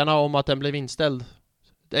 tankarna om att den blev inställd?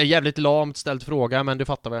 Det är jävligt lamt ställd fråga, men du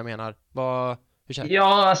fattar vad jag menar. Hur känns det?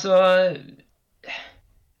 Ja, alltså...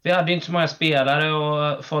 Vi hade ju inte så många spelare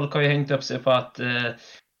och folk har ju hängt upp sig på att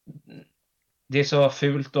det är så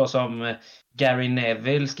fult då som Gary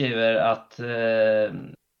Neville skriver att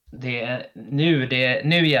nu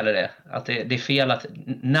gäller det. Att det är fel att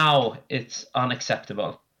now it's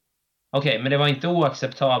unacceptable. Okej, men det var inte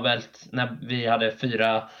oacceptabelt när vi hade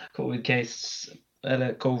 4 covid-case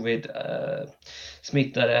eller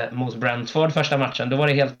covid-smittade mot Brentford första matchen. Då var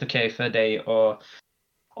det helt okej för dig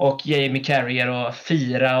och Jamie Carragher och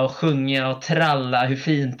fira och sjunga och tralla hur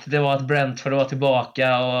fint det var att Brentford var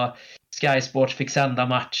tillbaka och Sky Sports fick sända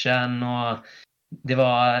matchen och det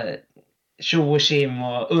var tjo och tjim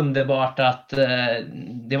och underbart att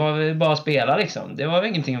det var väl bara att spela liksom. Det var väl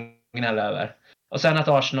ingenting att gnälla över. Och sen att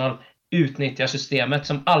Arsenal utnyttjar systemet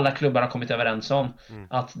som alla klubbar har kommit överens om.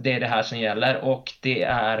 Att det är det här som gäller. Och det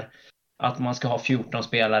är att man ska ha 14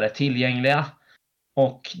 spelare tillgängliga.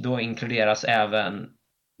 Och då inkluderas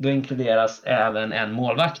även en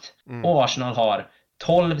målvakt. Och Arsenal har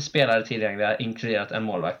 12 spelare tillgängliga, inkluderat en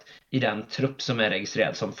målvakt, i den trupp som är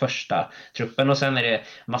registrerad som första truppen. Och sen är det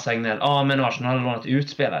massa gnäll. Men Arsenal har lånat ut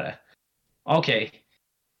spelare. Okej.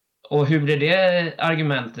 Och hur blir det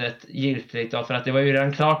argumentet giltigt då? För att det var ju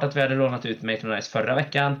redan klart att vi hade lånat ut Maitland-Niles förra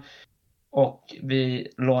veckan. Och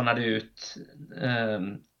vi lånade ut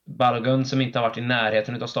Balogun som inte har varit i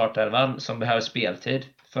närheten av startelvan, som behöver speltid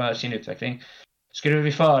för sin utveckling. Skulle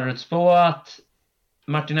vi förutspå att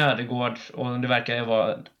Martin Ödegård, och det verkar ju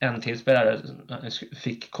vara en till spelare,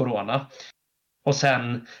 fick corona. Och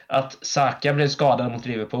sen att Saka blev skadad mot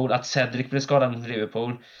Liverpool, att Cedric blev skadad mot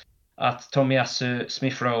Liverpool, att Tomiyasu,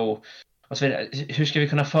 Smith Rowe och så vidare. Hur ska vi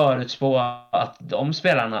kunna förutspå att de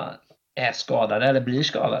spelarna är skadade eller blir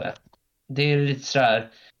skadade? Det är lite sådär.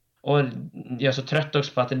 Och jag är så trött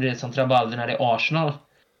också på att det blir ett sånt rabalder när det är Arsenal.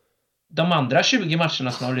 De andra 20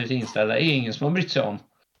 matcherna som har blivit inställda är ingen som har brytt sig om.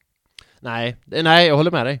 Nej, jag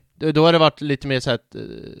håller med dig. Då har det varit lite mer så här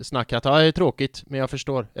snackat. Ja, det är tråkigt, men jag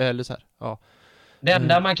förstår. Eller så här, ja.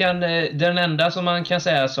 Den enda som man kan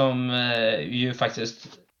säga som ju faktiskt,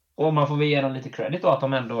 och man får väl ge dem lite credit då, att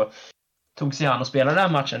de ändå tog sig an och spelade den här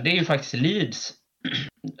matchen, det är ju faktiskt Leeds.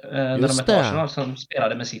 När de mötte Arsenal som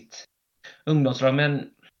spelade med sitt ungdomslag. Men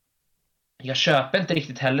jag köper inte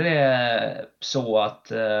riktigt heller det så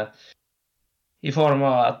att i form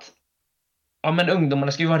av att men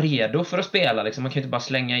ungdomarna ska ju vara redo för att spela liksom. Man kan ju inte bara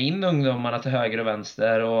slänga in ungdomarna till höger och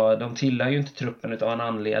vänster, och de tillhör ju inte truppen utav en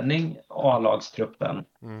anledning, A-lagstruppen,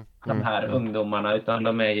 de här ungdomarna, utan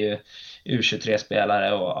de är ju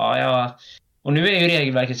U23-spelare och nu är ju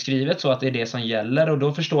regelverket skrivet så att det är det som gäller, och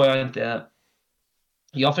då förstår jag inte.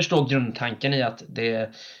 Jag förstår grundtanken i att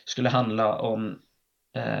det skulle handla om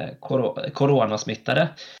coronasmittade.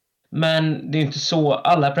 Men det är inte så.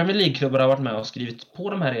 Alla Premier League-klubbar har varit med och skrivit på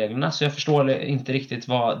de här reglerna. Så jag förstår inte riktigt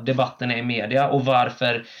vad debatten är i media. Och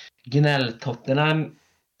varför gnälltotterna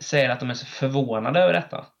säger att de är så förvånade över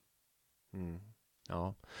detta.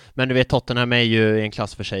 Ja. Men du vet, Tottenham är ju i en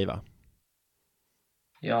klass för sig, va?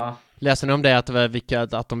 Ja. Läser ni om det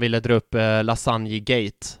att de ville dra upp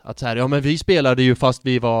Lasagne-gate? Att så här, men vi spelade ju fast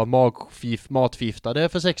vi var matfiftade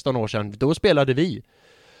för 16 år sedan. Då spelade vi.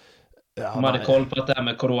 De hade koll på att det här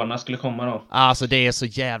med corona skulle komma då. Alltså det är så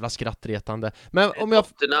jävla skrattretande. Men om jag...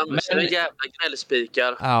 Men jävla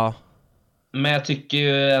gnällspikar. Ja. Men jag tycker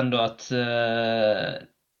ju ändå att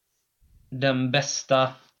den bästa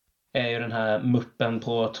är ju den här muppen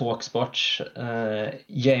på Talksport,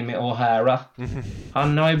 Jamie O'Hara.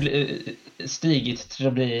 Han har ju stigit till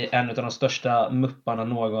att bli en av de största mupparna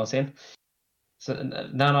någonsin. Så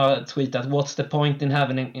när han har tweetat: "What's the point in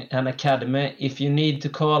having an academy if you need to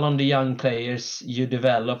call on the young players you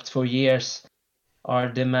developed for years are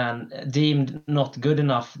deemed not good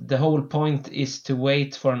enough. The whole point is to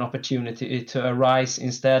wait for an opportunity to arise.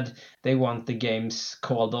 Instead, they want the games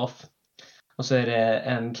called off." Och så är det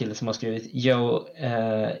en kille som har skrivit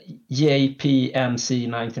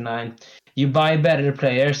JPMC99: "You buy better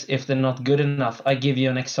players if they're not good enough. I give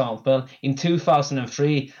you an example. In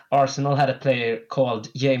 2003, Arsenal had a player called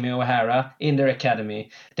Jamie O'Hara in their academy.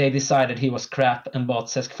 They decided he was crap and bought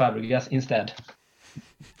Cesc Fabregas instead."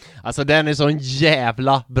 Alltså den är så en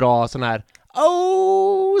jävla bra sån här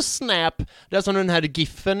snap. Det är som den här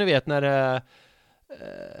giffen, ni vet, när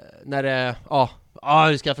det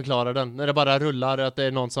hur ska jag förklara den? När det bara rullar, att det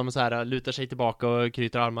är någon som så här lutar sig tillbaka och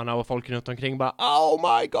knyter armarna och folk runt omkring bara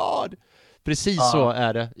 "Oh my god!" Precis så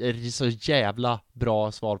är det. Det är så jävla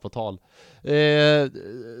bra svar på tal.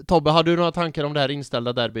 Tobbe, har du några tankar om det här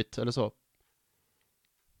inställda derbyt eller så?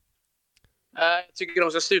 Jag tycker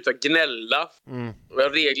de ska sluta gnälla.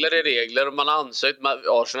 Regler är regler. Om man har ansökt,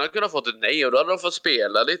 Arsenal kunde ha fått ett nej och då hade de fått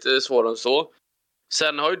spela lite svårare än så.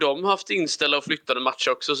 Sen har ju de haft inställda och flyttade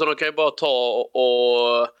matcher också, så de kan ju bara ta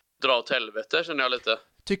och dra åt helvete, känner jag lite.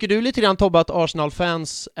 Tycker du lite grann, Tobbe, att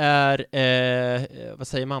Arsenal-fans är, vad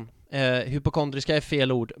säger man? Hypokondriska är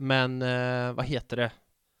fel ord, men vad heter det?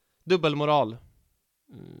 Dubbelmoral.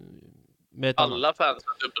 Alla fans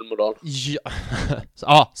har dubbelmoral.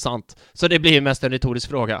 Ja, sant. Så det blir mest en retorisk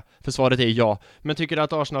fråga, för svaret är ja. Men tycker du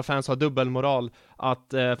att Arsenal-fans har dubbelmoral?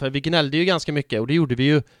 För vi gnällde ju ganska mycket, och det gjorde vi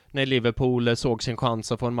ju när Liverpool såg sin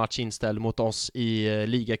chans att få en match inställd mot oss i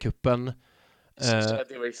ligacupen.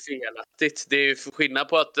 Det var ju felaktigt. Det är ju skillnad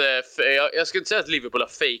på att jag skulle inte säga att Liverpool har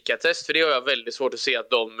fejkat test, för det har jag väldigt svårt att se att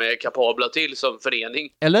de är kapabla till som förening.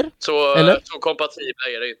 Eller? Så kompatibla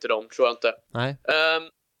är det inte de, tror jag inte. Nej.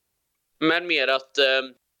 Men mer att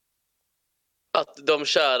de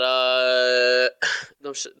kära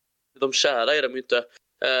är de ju inte.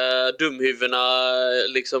 Dumhuvudena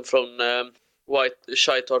liksom från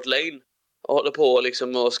White Hart Lane håller på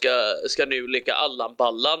liksom och ska nu leka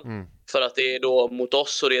Allan-ballan för att det är då mot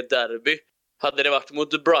oss och det är derby. Hade det varit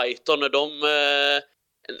mot Brighton när de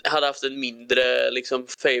hade haft en mindre liksom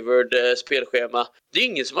favored spelschema. Det är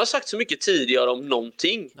ingen som har sagt så mycket tidigare om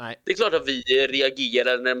någonting. Nej. Det är klart att vi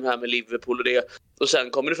reagerar när det här med Liverpool och det, och sen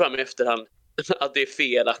kommer det fram i efterhand att det är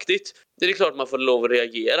felaktigt. Det är klart man får lov att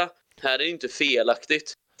reagera. Här är det inte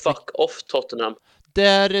felaktigt. Fuck off Tottenham.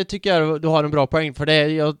 Där tycker jag du har en bra poäng, för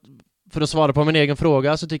för att svara på min egen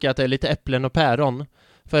fråga så tycker jag att det är lite äpplen och päron.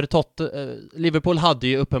 För Liverpool hade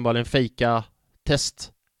ju uppenbarligen fejka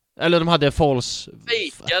test. Eller de hade false...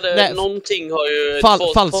 Fejkade, någonting har ju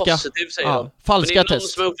falska positivt, säger de. Falska men det är test. någon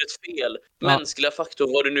som har gjort ett fel. Mänskliga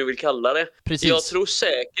faktor, vad du nu vill kalla det. Precis. Jag tror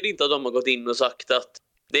säkert inte att de har gått in och sagt att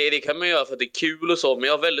det kan man göra för att det är kul och så, men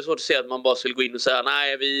jag har väldigt svårt att se att man bara skulle gå in och säga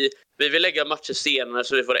nej, vi vill lägga matcher senare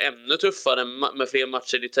så vi får det ännu tuffare med fler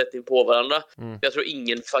matcher i tätt in på varandra. Jag tror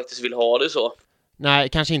ingen faktiskt vill ha det så. Nej,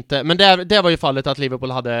 kanske inte. Men det var ju fallet att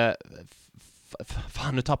Liverpool hade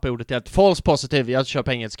fan, nu tappar jag ordet helt. False positive, jag kör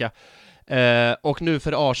på engelska. Och nu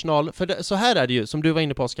för Arsenal, för så här är det ju, som du var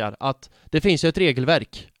inne på Oskar, att det finns ju ett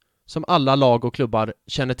regelverk som alla lag och klubbar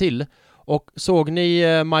känner till. Och såg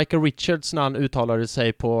ni Michael Richards när han uttalade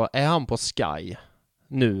sig är han på Sky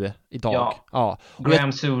nu idag? Ja.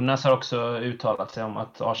 Graham Souness har också uttalat sig om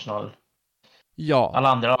att Arsenal, alla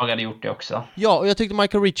andra lag hade gjort det också. Ja, och jag tyckte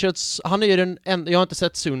Michael Richards, han är ju den enda, jag har inte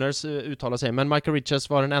sett Souness uttala sig, men Michael Richards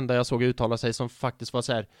var den enda jag såg uttala sig som faktiskt var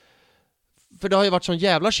så här. För det har ju varit sån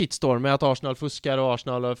jävla shitstorm med att Arsenal fuskar och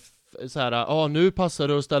Arsenal så här, nu passar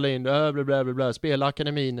det att ställa in spela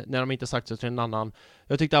akademin när de inte sagt så till en annan.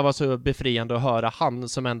 Jag tyckte det var så befriande att höra han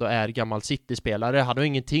som ändå är gammal City-spelare, hade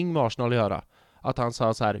ingenting med Arsenal att göra. Att han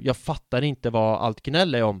sa så här, jag fattar inte vad allt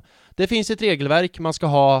gnäll är om. Det finns ett regelverk, man ska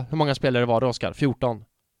ha, hur många spelare var det, Oskar? 14?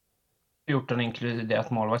 14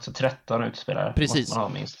 inkluderat målvakt, så 13 utespelare. Precis. Måste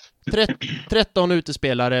man ha minst. 13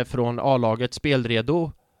 utespelare från A-laget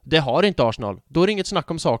spelredo. Det har inte Arsenal. Då är det inget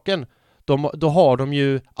snack om saken. Då har de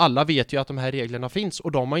ju, alla vet ju att de här reglerna finns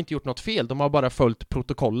och de har inte gjort något fel, de har bara följt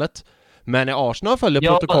protokollet. Men när Arsenal följer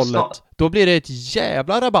protokollet, då blir det ett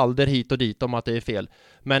jävla rabalder hit och dit om att det är fel.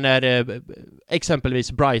 Men när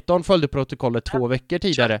exempelvis Brighton följde protokollet 2 veckor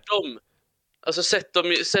tidigare. Alltså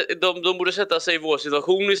de borde sätta sig i vår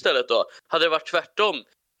situation istället då. Hade det varit tvärtom,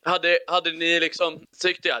 hade ni liksom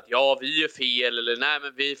tyckt att ja, vi är fel eller nej,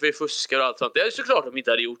 men vi fuskar och allt sånt. Det är såklart de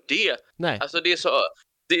inte hade gjort det. Nej. Alltså det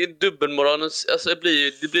är dubbelmoralen, alltså det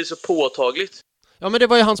blir så påtagligt. Ja, men det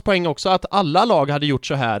var ju hans poäng också, att alla lag hade gjort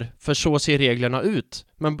så här, för så ser reglerna ut.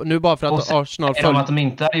 Men nu bara för att Arsenal följer... att de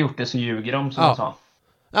inte hade gjort det så ljuger de, som jag sa.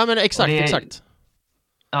 Ja, men exakt.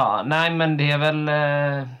 Ja, nej, men det är väl,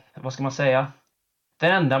 vad ska man säga? Det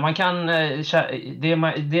enda man kan,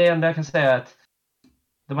 det enda jag kan säga är att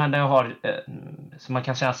de enda jag har som man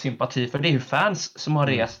kan känna sympati för, det är ju fans som har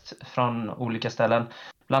rest från olika ställen.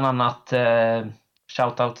 Bland annat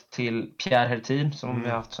shoutout till Pierre Hertin som vi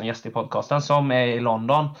har haft som gäst i podcasten, som är i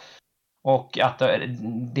London. Och att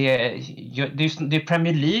det är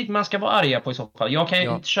Premier League man ska vara arga på i så fall. Jag kan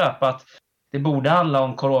ju inte köpa att det borde handla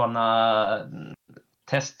om coronatest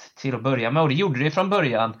till att börja med, och det gjorde det från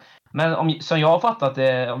början. Men som jag har fattat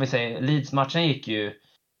det, om vi säger Leeds-matchen gick ju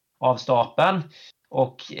av stapeln,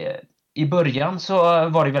 och i början så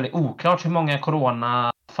var det väldigt oklart hur många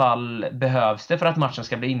coronafall behövs det för att matchen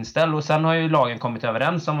ska bli inställd, och sen har ju lagen kommit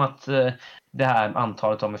överens om att det här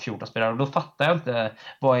antalet med 14 spelare, och då fattar jag inte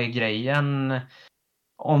vad är grejen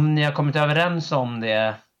om ni har kommit överens om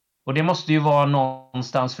det, och det måste ju vara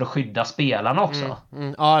någonstans för att skydda spelarna också.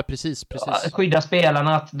 Ja, precis. Skydda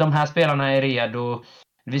spelarna, att de här spelarna är redo.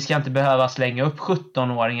 Vi ska inte behöva slänga upp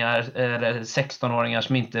 17-åringar eller 16-åringar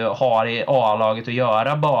som inte har i A-laget att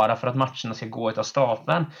göra bara för att matcherna ska gå utav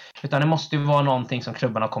stapeln. Utan det måste ju vara någonting som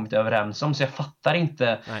klubbarna har kommit överens om. Så jag fattar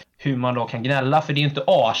inte hur man då kan gnälla. För det är ju inte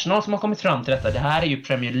Arsenal som har kommit fram till detta. Det här är ju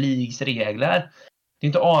Premier Leagues regler. Det är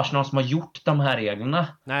inte Arsenal som har gjort de här reglerna.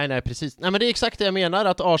 Nej, precis. Nej, men det är exakt det jag menar,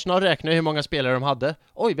 att Arsenal räknar hur många spelare de hade.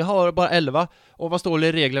 Oj, vi har bara 11. Och vad står det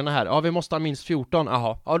i reglerna här? Ja, vi måste ha minst 14.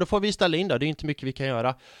 Aha. Ja, då får vi ställa in då. Det är inte mycket vi kan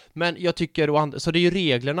göra. Men jag tycker, så det är ju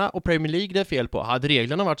reglerna och Premier League det är fel på. Hade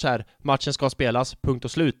reglerna varit så här, matchen ska spelas, punkt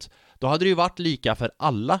och slut, då hade det ju varit lika för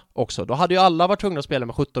alla också. Då hade ju alla varit tvungna att spela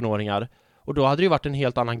med 17-åringar. Och då hade det ju varit en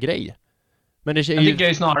helt annan grej. Men det är Jag tycker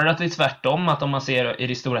ju snarare att det är tvärtom, att om man ser i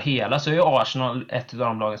det stora hela så är ju Arsenal ett av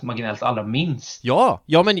de lagen som har gnällt allra minst. Ja,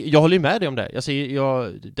 men jag håller ju med dig om det.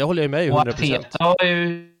 Det håller jag med i 100%. Och Arteta har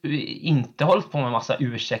ju inte hållit på med massa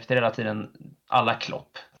ursäkter hela tiden, alla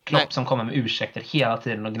Klopp Nej. som kommer med ursäkter hela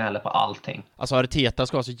tiden och gnäller på allting. Alltså Arteta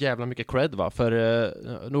ska ha så jävla mycket cred, va?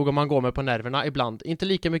 För nog om man går med på nerverna ibland, inte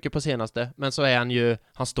lika mycket på senaste, men så är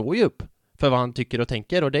han står ju upp för vad han tycker och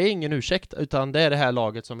tänker, och det är ingen ursäkt, utan det är det här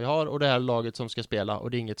laget som vi har och det här laget som ska spela,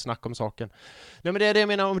 och det är inget snack om saken. Nej, men det är det jag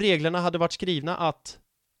menar, om reglerna hade varit skrivna att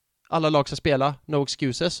alla lag ska spela, no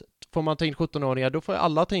excuses, får man ta in 17-åringar, då får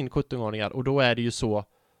alla ta in 17-åringar, och då är det ju så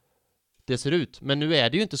det ser ut. Men nu är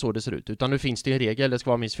det ju inte så det ser ut, utan nu finns det en regel, det ska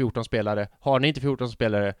vara minst 14 spelare. Har ni inte 14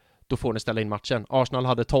 spelare, då får ni ställa in matchen. Arsenal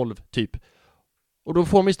hade 12 typ, och då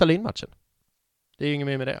får vi ställa in matchen. Det är ju inget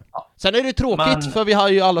mer med det. Ja. Sen är det tråkigt, för vi har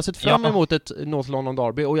ju alla sett fram emot ett North London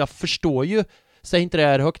Derby, och jag förstår ju, säg inte det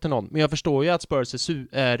här högt till någon, men jag förstår ju att Spurs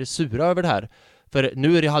är sura över det här. För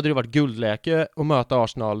nu hade det varit guldläge att möta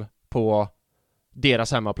Arsenal på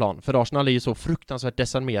deras hemmaplan, för Arsenal är ju så fruktansvärt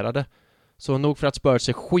desarmerade. Så nog för att Spurs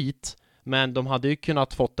är skit, men de hade ju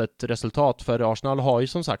kunnat fått ett resultat, för Arsenal har ju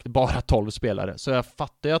som sagt bara 12 spelare, så jag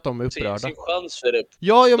fattar ju att de är upprörda. Sin chans för det.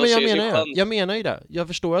 Ja, men jag menar ju det. Jag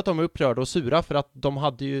förstår att de är upprörda och sura, för att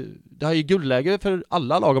det har ju guldläge för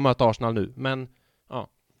alla lag att möta Arsenal nu, men ja.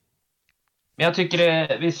 Men jag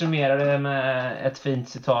tycker vi summerar det med ett fint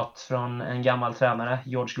citat från en gammal tränare,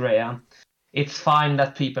 George Graham. It's fine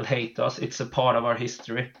that people hate us, it's a part of our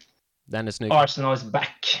history. Den är snygg. Arsenal is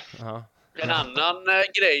back. Ja. En annan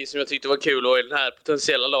grej som jag tyckte var kul var i den här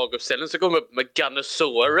potentiella laguppställningen som kom upp med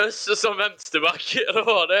Gunnosaurus som vänsterback. Eller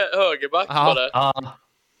var det högerback? Var det? Ja.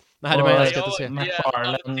 Det hade man ju älskat att se.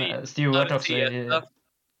 McFarlane, Stewart också.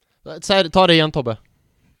 Ta det igen, Tobbe.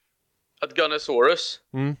 Att Gunnosaurus?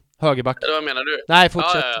 Högerback. Eller vad menar du? Nej,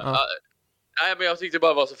 fortsätt. Nej, men jag tyckte det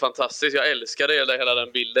bara var så fantastiskt. Jag älskade hela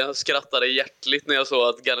den bilden. Jag skrattade hjärtligt när jag såg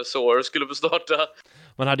att Gunnosaurus skulle få starta.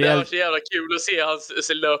 Det var så jävla kul att se han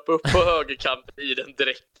löpa upp på högerkanten i den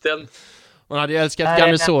dräkten. Man hade ju älskat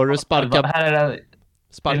Gunnosaurus sparka.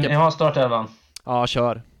 Jag har startelvan. Ja,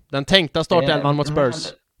 kör. Den tänkta startelvan mot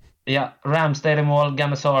Spurs. Ja, Ramsdale i mål,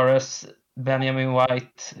 Gunnosaurus, Benjamin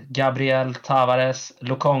White, Gabriel, Tavares,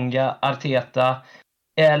 Lokonga, Arteta,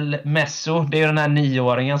 El Messo. Det är ju den här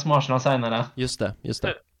 9-åringen som Arsenal signade. Just det.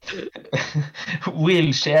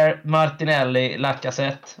 Wilshere, Martinelli,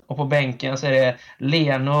 Lacazette, och på bänken så är det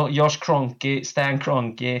Leno, Josh Kroenke, Stan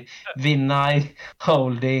Kroenke, Vinay,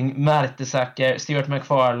 Holding, Mertesacker, Stuart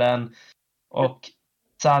McFarlane och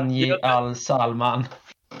Sanji Al-Salman.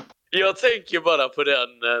 Jag tänker bara på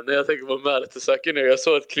den när jag tänker på Mertesacker nu. Jag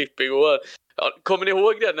såg ett klipp igår. Kommer ni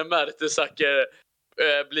ihåg den när Mertesacker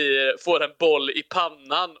får en boll i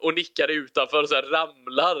pannan och nickar utanför och så här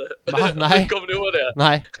ramlar? Nej. Kommer ni ihåg det?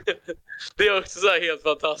 Nej. Det är också så här helt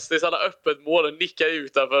fantastiskt. Han har öppet mål och nickar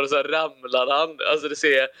utanför och så här ramlar han. Alltså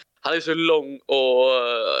han är så lång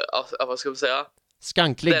och vad ska man säga?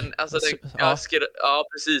 Skanklig. Ja,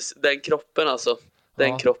 precis. Den kroppen alltså.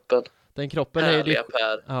 Den kroppen är ju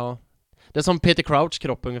Per. Ja. Det är som Peter Crouch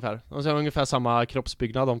kropp ungefär. De har ungefär samma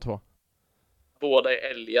kroppsbyggnad de två. Båda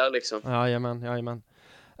är älgar liksom. Jajamän.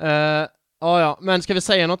 Ja, men ska vi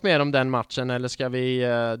säga något mer om den matchen, eller ska vi...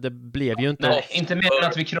 det blev ju inte... Nej, inte mer än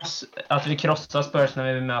att vi krossar Spurs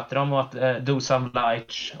när vi möter dem, och att Dusan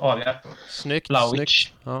Vlahovic avgör. Snyggt.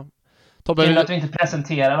 Ja. Tobbe, att vi inte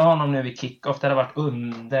presenterade honom nu vid kickoff, det hade varit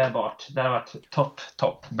underbart. Det hade varit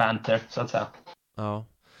top banter, så att säga. Ja.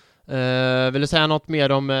 Vill du säga något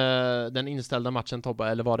mer om den inställda matchen, Tobbe,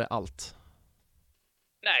 eller var det allt?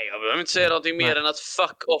 Nej, jag behöver inte säga någonting mer än att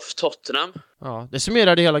fuck off Tottenham. Ja, det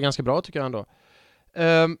summerar det hela ganska bra tycker jag ändå.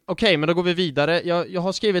 Okej, men då går vi vidare. Jag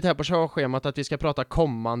har skrivit här på körschemat att vi ska prata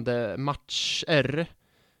kommande matcher.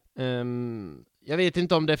 Jag vet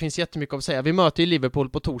inte om det finns jättemycket att säga. Vi möter ju Liverpool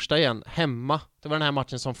på torsdag igen, hemma. Det var den här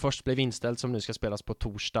matchen som först blev inställd, som nu ska spelas på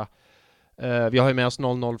torsdag. Vi har ju med oss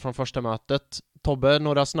 0-0 från första mötet. Tobbe,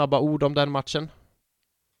 några snabba ord om den matchen?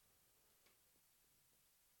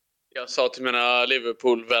 Jag sa till mina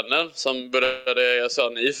Liverpool-vänner som började, jag sa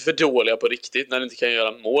ni är för dåliga på riktigt när ni inte kan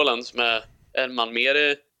göra målen som är en man mer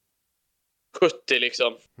i 70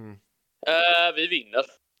 liksom. Vi vinner.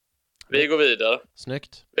 Vi går vidare.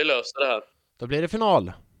 Snyggt. Vi löser det här. Då blir det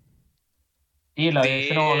final. Gillar vi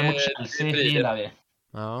finalen mot Chelsea? Gillar vi.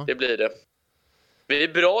 Ja. Det blir det. Vi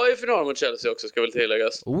är bra i finalen mot Chelsea också, ska väl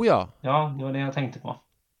tilläggas. Oh ja. Ja, det var det jag tänkte på.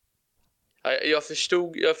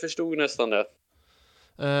 Jag förstod nästan det.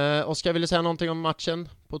 Oskar, vill du säga någonting om matchen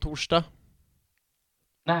på torsdag?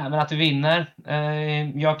 Nej, men att vi vinner.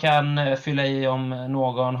 Jag kan fylla i om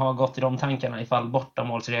någon har gått i de tankarna ifall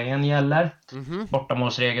bortamålsregeln gäller.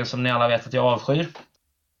 Bortamålsregeln som ni alla vet att jag avskyr.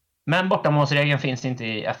 Men bortamålsregeln finns inte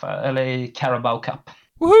i Carabao Cup.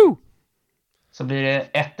 Woohoo! Så blir det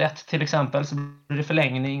 1-1 till exempel, så blir det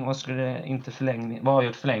förlängning, och skulle det inte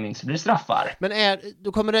vara förlängning så blir det straffar. Men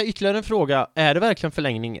då kommer det ytterligare en fråga. Är det verkligen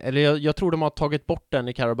förlängning? Eller jag tror de har tagit bort den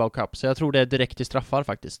i Carabao Cup, så jag tror det är direkt till straffar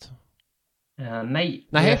faktiskt. Nej,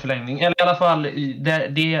 det är förlängning. Eller i alla fall,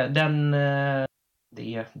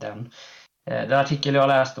 den artikel jag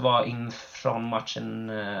läste var in från matchen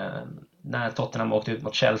när Tottenham åkte ut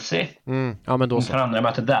mot Chelsea. Ja, men då så. För andra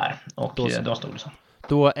mötet där. Och då stod det så.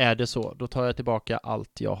 Då är det så. Då tar jag tillbaka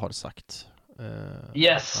allt jag har sagt.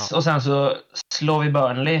 Yes, ja. Och sen så slår vi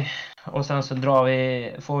Burnley. Och sen så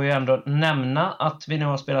får vi ändå nämna att vi nu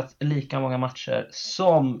har spelat lika många matcher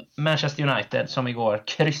som Manchester United, som igår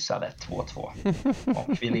kryssade 2-2.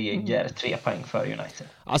 Och vi ligger 3 poäng för United.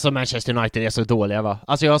 Alltså Manchester United är så dåliga, va?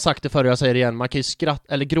 Alltså jag har sagt det förr, jag säger det igen. Man kan ju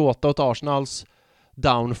gråta åt Arsenals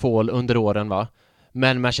downfall under åren, va?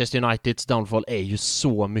 Men Manchester Uniteds downfall är ju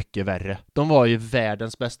så mycket värre. De var ju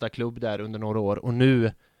världens bästa klubb där under några år. Och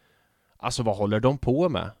nu, alltså vad håller de på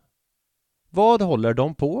med? Vad håller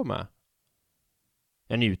de på med?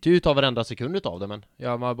 Jag njuter ju av varenda sekund av det, men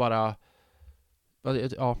jag var bara...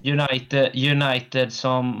 Ja. United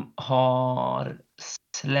som har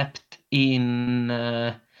släppt in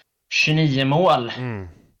 29 mål.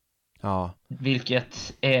 Ja.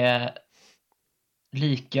 Vilket är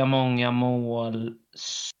lika många mål.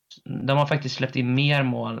 De har faktiskt släppt in mer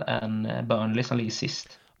mål än Burnley som ligger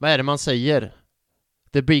sist. Vad är det man säger?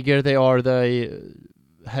 The bigger they are, the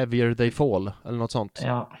heavier they fall, eller något sånt.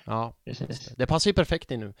 Ja, precis. Det passar ju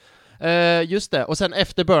perfekt in nu. Just det, och sen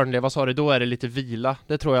efter Burnley, vad sa du, då är det lite vila.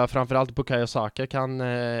 Det tror jag framförallt Bukayo Saka kan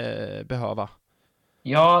behöva.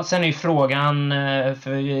 Ja, sen är ju frågan,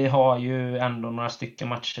 för vi har ju ändå några stycken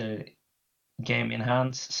matcher game in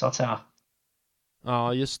hands, så att säga.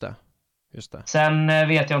 Ja, just det. Sen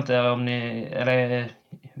vet jag inte om ni, eller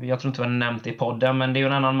jag tror inte vi har nämnt det i podden, men det är ju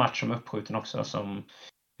en annan match som är uppskjuten också, som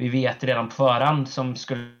vi vet redan på förhand, som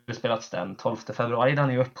skulle spelats den 12 februari. Den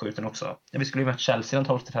är ju uppskjuten också. Vi skulle ju möta Chelsea den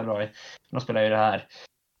 12 februari. De spelar ju det här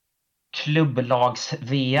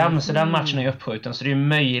klubblags-VM, så den matchen är ju uppskjuten. Så det är ju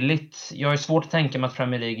möjligt. Jag är svårt att tänka mig att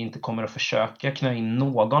Premier League inte kommer att försöka knö in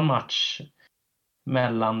någon match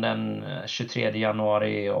mellan den 23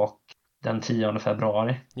 januari och den 10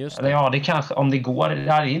 februari. Just det. Eller ja, det kanske, om det går.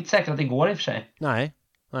 Det är inte säkert att det går i och för sig. Nej.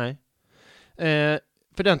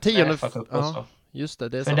 För den 10... Ja, just det,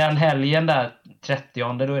 det är för sant. den helgen där, 30,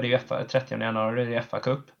 då är det ju 30 januari, då är det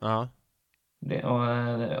FA-cup. Ja.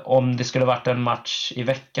 Om det skulle varit en match i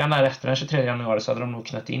veckan där efter den 23 januari så hade de nog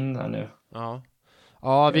knött in den nu.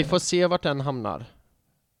 Ja, vi får se vart den hamnar.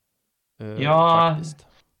 Ja, faktiskt.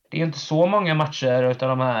 Det är inte så många matcher utav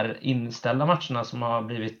de här inställda matcherna som har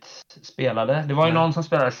blivit spelade. Det var ju någon som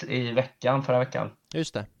spelades i förra veckan.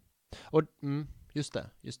 Just det. Och, just det.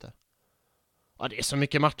 Ja, det är så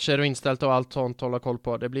mycket matcher och inställt och allt sånt att hålla koll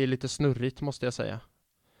på. Det blir lite snurrigt, måste jag säga.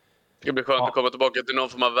 Det blir skönt att komma tillbaka till någon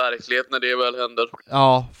form av verklighet när det väl händer.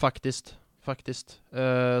 Ja, faktiskt.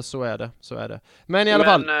 Så är det. Men i alla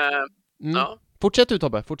fall. Ja. Fortsätt du,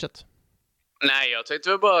 Tobbe, fortsätt. Nej, jag tänkte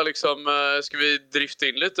väl bara ska vi drifta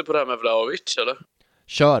in lite på det här med Vlahovic, eller?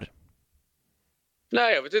 Kör.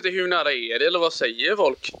 Nej, jag vet inte hur nära är det, eller vad säger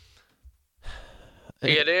folk?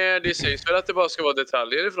 Det sägs väl att det bara ska vara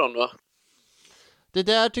detaljer ifrån, va? Det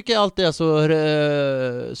där tycker jag alltid är så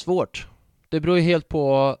svårt. Det beror ju helt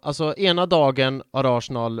på, alltså ena dagen har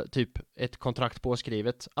Arsenal typ ett kontrakt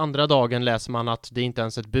påskrivet. Andra dagen läser man att det inte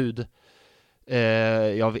ens är ett bud.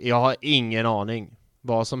 Jag har ingen aning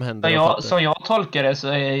vad som händer. Som jag tolkar det så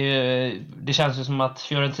är ju, det känns ju som att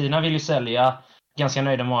Fiorentina vill ju sälja, ganska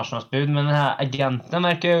nöjda med Arsenals bud, men den här agenten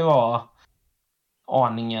verkar ju vara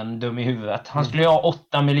aningen dum i huvudet. Han skulle ju ha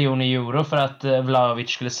 8 miljoner euro för att Vlahovic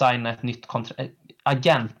skulle signa ett nytt kontrakt.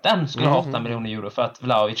 Agenten skulle ha 8 miljoner euro för att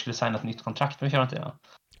Vlahovic skulle signa ett nytt kontrakt med Fiorentina.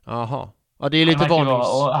 Jaha. Ja, det är lite vanligt.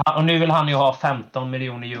 Och nu vill han ju ha 15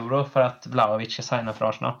 miljoner euro för att Vlahovic ska signa för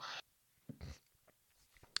Arsenal.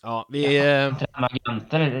 Ja, vi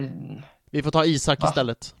får ta Isak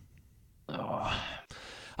istället. Ja.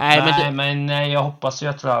 Men jag hoppas ju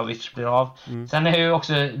att Vlahovic blir av. Sen är ju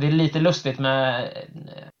också, det är lite lustigt med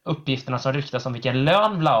uppgifterna som ryktas om vilken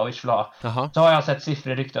lön Vlahovic vill ha. Så har jag sett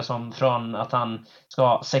siffror ryktas om från att han ska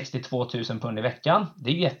ha 62 000 pund i veckan. Det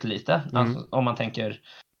är ju jättelite. Alltså, om man tänker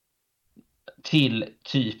till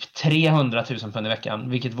typ 300 000 pund i veckan,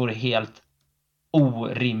 vilket vore helt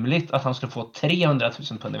orimligt att han skulle få 300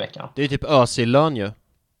 000 pund i veckan. Det är typ Özil-lön ju.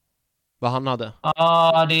 Vad han hade.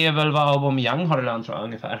 Ja, det är väl vad Aubameyang har i lön, tror jag,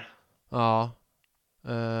 ungefär. Ja.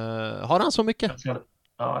 Har han så mycket?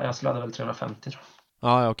 Jag sladdade väl 350, tror jag.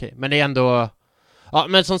 Ja, okej. Men det är ändå... Ja,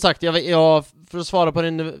 men som sagt, jag för att svara på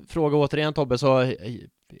din fråga återigen, Tobbe, så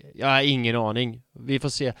jag har ingen aning. Vi får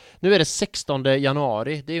se. Nu är det 16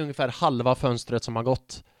 januari. Det är ungefär halva fönstret som har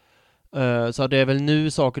gått. Så det är väl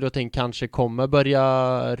nu saker och ting kanske kommer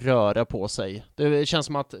börja röra på sig. Det känns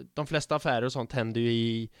som att de flesta affärer och sånt händer ju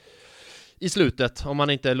i slutet. Om man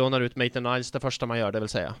inte lånar ut Maitland Niles det första man gör, det vill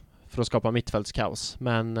säga. För att skapa mittfältskaos.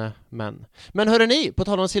 Men hörrni, på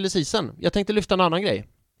tal om silly season. Jag tänkte lyfta en annan grej.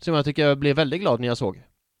 Som jag tycker jag blev väldigt glad när jag såg.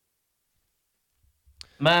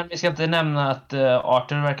 Men vi ska inte nämna att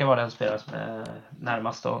Arthur verkar vara den spelare som är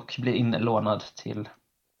närmast och blir inlånad till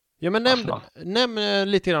Ja, men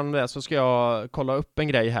nämn lite grann om det, så ska jag kolla upp en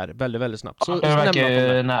grej här väldigt, väldigt snabbt. Så Arthur verkar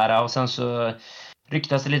ju nära, och sen så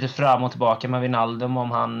ryktas det lite fram och tillbaka med Wijnaldum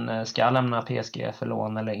om han ska lämna PSG för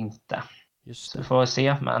lån eller inte. Just det. Så det. vi får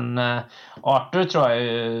se, men Arthur tror jag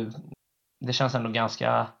ju, det känns ändå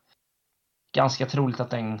ganska troligt att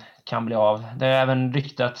den kan bli av. Det har även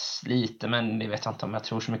ryktats lite, men det vet jag inte om jag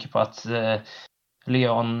tror så mycket på, att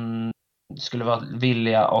Lyon skulle vara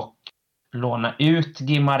villiga och låna ut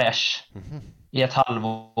Guimaraes i ett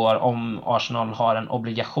halvår om Arsenal har en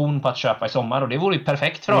obligation på att köpa i sommar. Och det vore ju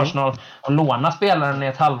perfekt för Arsenal att låna spelaren i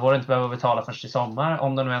ett halvår och inte behöva betala först i sommar,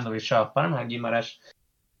 om de nu ändå vill köpa den här Guimaraes.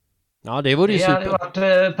 Ja, det vore ju super. Det hade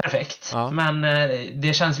varit perfekt. Ja. Men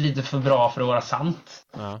det känns lite för bra för att vara sant.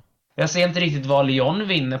 Ja. Jag ser inte riktigt vad Lyon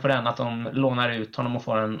vinner på den, att de lånar ut honom och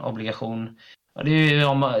får en obligation. Det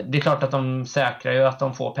är klart att de säkrar ju att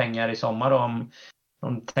de får pengar i sommar om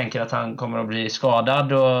de tänker att han kommer att bli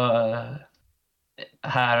skadad och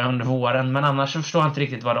här under våren. Men annars så förstår jag inte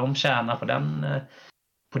riktigt vad de tjänar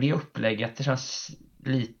på det upplägget. Det känns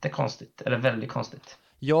lite konstigt, eller väldigt konstigt.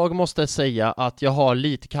 Jag måste säga att jag har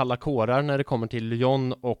lite kalla kårar när det kommer till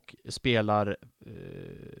Lyon och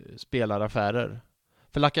spelaraffärer.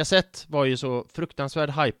 För Lacazette var ju så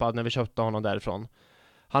fruktansvärt hypad när vi köpte honom därifrån.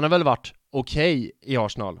 Han har väl varit okej i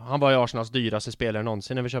Arsenal. Han var ju Arsenals dyraste spelare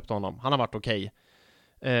någonsin när vi köpte honom. Han har varit okej.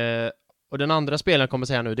 Och den andra spelaren kommer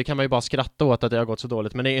säga nu, det kan man ju bara skratta åt att det har gått så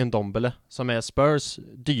dåligt, men det är en Ndombele som är Spurs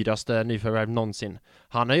dyraste nyförvärv någonsin.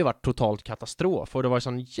 Han har ju varit totalt katastrof, och det var ju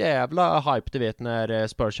sån jävla hype, du vet, när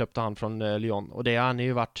Spurs köpte han från Lyon, och det har han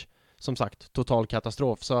ju varit, som sagt, total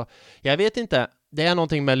katastrof. Så jag vet inte, det är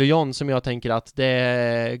någonting med Lyon som jag tänker att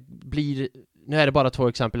det blir, nu är det bara 2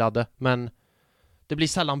 exempel jag hade, men det blir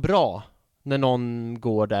sällan bra när någon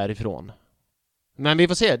går därifrån. Men vi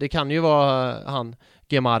får se, det kan ju vara han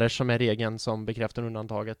Guimaraes som är regeln som bekräftar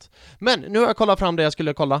undantaget. Men nu har jag kollat fram det jag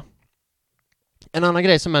skulle kolla. En annan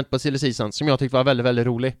grej som hänt på silly season som jag tyckte var väldigt, väldigt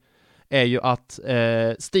rolig är ju att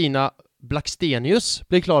Stina Blackstenius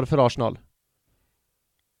blir klar för Arsenal.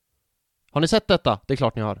 Har ni sett detta? Det är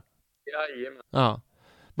klart ni har. Jajamän. Ja.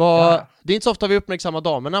 Det är inte så ofta vi uppmärksammar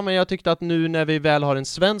damerna, men jag tyckte att nu när vi väl har en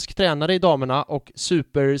svensk tränare i damerna och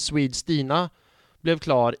Super Swede Stina blev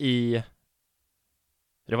klar i...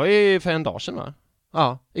 Det var ju för en dag sedan, va?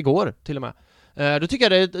 Ja, igår till och med. Då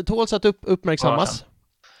tycker jag det tåls att uppmärksammas.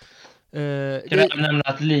 Kan jag nämna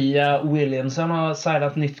att Lia Williamson har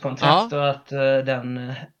signat nytt kontrakt, och att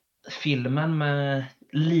den filmen med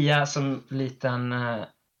Lia som liten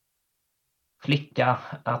flicka,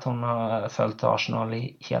 att hon har följt Arsenal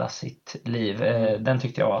i hela sitt liv, den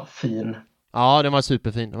tyckte jag var fin. Ja, den var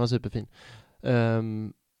superfin.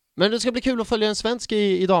 Men det ska bli kul att följa en svensk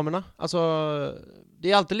i damerna. Alltså,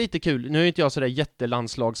 det är alltid lite kul. Nu är inte jag sådär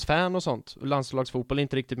jättelandslagsfan och sånt. Landslagsfotboll är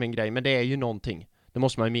inte riktigt min grej, men det är ju någonting. Det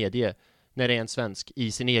måste man ju medge. När det är en svensk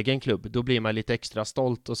i sin egen klubb, då blir man lite extra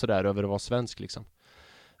stolt och sådär över att vara svensk liksom.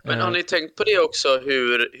 Men har ni tänkt på det också,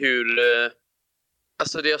 hur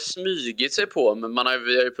alltså det har smygit sig på, men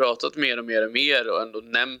vi har ju pratat mer och ändå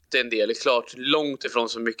nämnt en del. Det är klart långt ifrån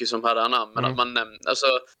så mycket som herrarna, men att man nämnt, alltså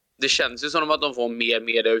det känns ju som att de får mer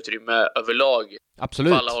medieutrymme överlag.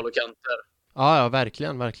 Absolut. På alla håll och kanter. Ja,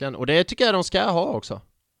 verkligen. Och det tycker jag de ska ha också.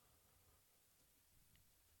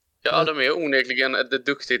 Ja, de är onekligen ett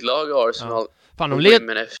duktigt lag, Arsenal. Ja. Fan, de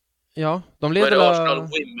leder Arsenal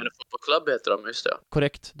Women Football Club heter de, just det.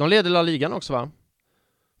 Korrekt. De leder La Ligan också, va?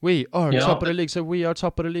 We are top of the league, so we are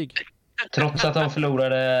top of the League. Trots att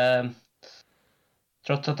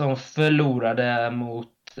de förlorade mot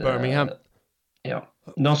Birmingham. Ja.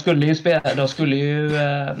 De skulle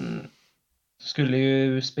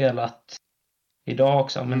ju spelat idag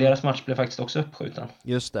också, men deras match blev faktiskt också uppskjuten.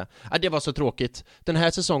 Just det. Ja, det var så tråkigt. Den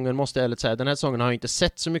här säsongen, måste jag ärligt säga, den här säsongen har jag inte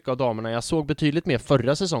sett så mycket av damerna. Jag såg betydligt mer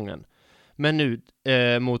förra säsongen. Men nu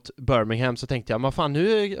mot Birmingham så tänkte jag, men fan,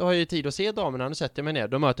 nu har jag ju tid att se damerna, nu sätter jag mig ner.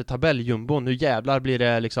 De möter tabelljumbon, nu jävlar blir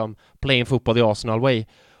det liksom playing football the Arsenal way.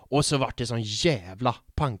 Och så vart det sån jävla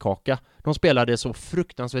pannkaka. De spelade så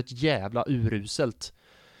fruktansvärt jävla uruselt.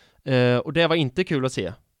 Och det var inte kul att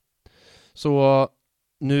se. Så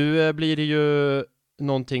nu blir det ju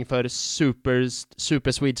någonting för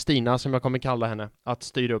Super Swede Stina, som jag kommer kalla henne, att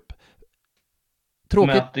styra upp.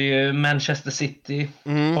 Tråkigt. Möter ju Manchester City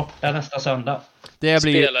borta nästa söndag. Det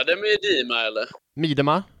blir... Spelade Midima eller?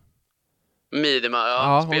 Midema,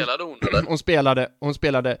 ja, spelade hon eller? Hon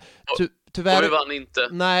spelade. Tyvärr... Och vi vann inte.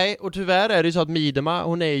 Nej, och tyvärr är det ju så att Midema,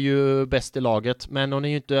 hon är ju bäst i laget, men hon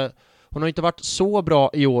har inte varit så bra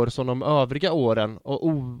i år som de övriga åren.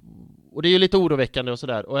 Och det är ju lite oroväckande och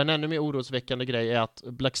sådär. Och en ännu mer oroväckande grej är att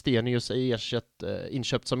Blackstenius är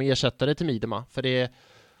inköpt som ersättare till Midema. För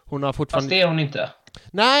hon har fortfarande... Fast det är hon inte.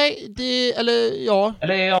 Nej, eller ja.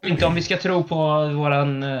 Eller ja, inte om vi ska tro på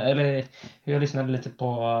våran... Eller jag lyssnade lite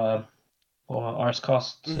på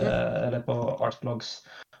Arscast, eller på Arsblogs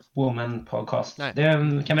Woman podcast. Nej.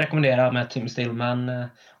 Det kan vi rekommendera med Tim Stillman.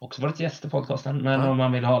 Också varit gäst i podcasten. Men om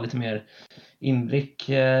man vill ha lite mer inblick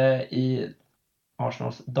i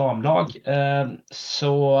Arsenals damlag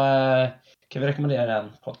så kan vi rekommendera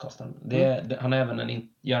den podcasten. Han har även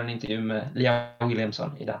gör en intervju med Leah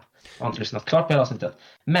Williamson i det. Jag har inte lyssnat klart på hela avsnittet.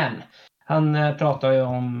 Men han pratar ju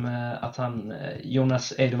om att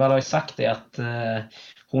Jonas Eidevall har ju sagt det, att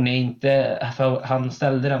hon är inte... För han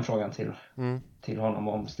ställde den frågan till honom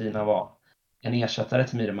om Stina var en ersättare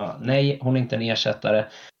till Midema. Nej, hon är inte en ersättare.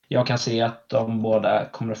 Jag kan se att de båda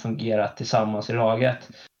kommer att fungera tillsammans i laget.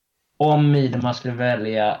 Om Midema skulle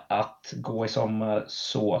välja att gå i sommar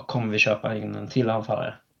så kommer vi köpa in en till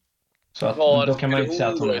anfallare. Så att, då kan man inte säga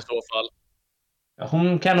att hon i så fall. Ja,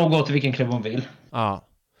 hon kan nog gå till vilken klubb hon vill. Ja.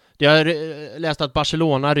 Jag har läst att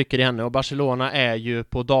Barcelona rycker i henne, och Barcelona är ju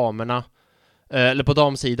på damerna, eller på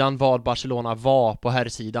damsidan vad Barcelona var på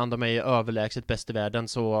herrsidan. De är ju överlägset bäst i världen,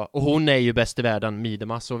 och hon är ju bäst i världen,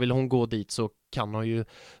 Midema, så vill hon gå dit så kan hon ju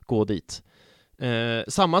gå dit.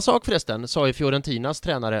 Samma sak förresten sa ju Fiorentinas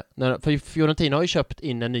tränare, för Fiorentina har ju köpt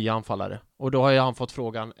in en ny anfallare, och då har ju han fått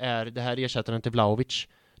frågan, är det här ersättaren till Vlahovic?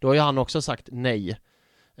 Då har ju han också sagt nej,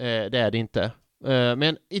 det är det inte.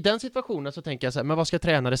 Men i den situationen så tänker jag så här, men vad ska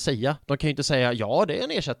tränare säga? De kan ju inte säga, ja det är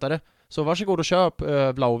en ersättare, så varsågod och köp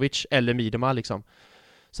Vlahovic eller Midema liksom.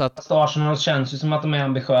 Så att Arsenal känns ju som att de är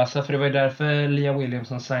ambitiösa, för det var ju därför Leah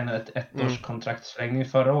Williamson signade ett ettårskontraktsförlängning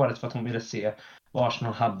förra året, för att hon ville se vad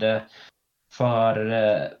Arsenal hade för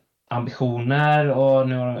ambitioner, och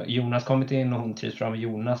nu har Jonas kommit in och hon trivs bra med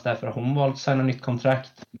Jonas, därför har hon valt att signa nytt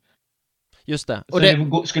kontrakt. just det. Och det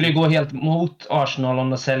skulle ju gå helt mot Arsenal om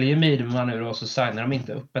de säljer Midema nu, och så signar de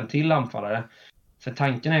inte upp en till anfallare. För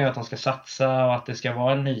tanken är ju att de ska satsa och att det ska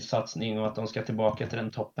vara en ny satsning och att de ska tillbaka till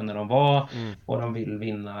den toppen där de var, och de vill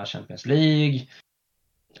vinna Champions League.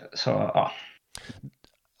 Så ja.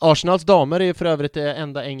 Arsenals damer är ju för övrigt det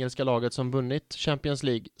enda engelska laget som vunnit Champions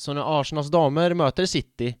League. Så när Arsenals damer möter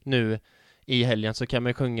City nu i helgen så kan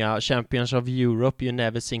man sjunga Champions of Europe, you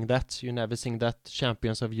never sing that, you never sing that,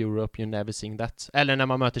 Champions of Europe, you never sing that. Eller när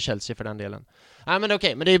man möter Chelsea för den delen. Nej, men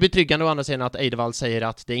okej, men det är betryggande å andra sidan att Eidevall säger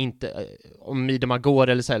att det inte, om Midema går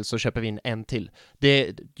eller säljs så köper vi in en till.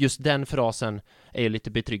 Just den frasen är ju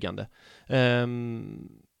lite betryggande.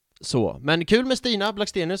 Så, men kul med Stina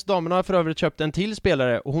Blackstenius. Damerna har för övrigt köpt en till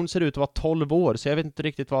spelare, och hon ser ut att vara 12 år, så jag vet inte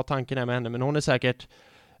riktigt vad tanken är med henne, men hon är säkert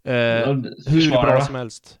hur bra som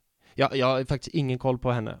helst. Jag har faktiskt ingen koll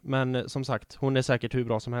på henne, men som sagt, hon är säkert hur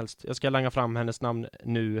bra som helst. Jag ska langa fram hennes namn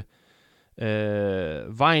nu.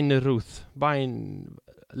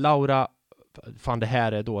 Laura, fan det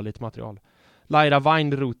här är dåligt material. Laura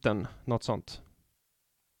Weinroten, något sånt.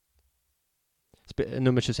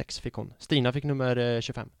 Nummer 26 fick hon. Stina fick nummer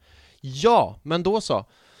 25. Ja, men då så.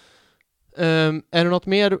 Är det något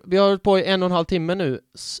mer? Vi har hållit på i 1,5 timme nu.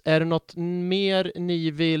 Är det något mer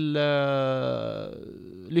ni vill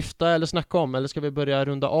lyfta eller snacka om? Eller ska vi börja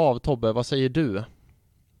runda av? Tobbe, vad säger du?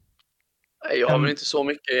 Nej, jag har väl inte så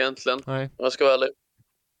mycket egentligen. Nej. Jag ska vara ärlig.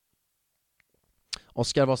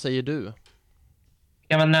 Oskar, vad säger du?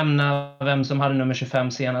 Kan man nämna vem som hade nummer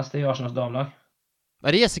 25 senast i Arsenals damlag?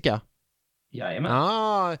 Är det Jessica?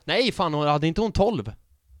 Jajamän. Nej, fan, hade inte hon 12?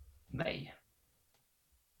 Nej.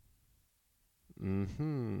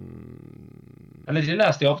 Mhm. Eller det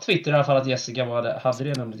läste jag på Twitter i alla fall, att Jessica hade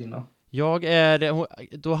det numret innan.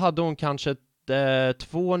 Då hade hon kanske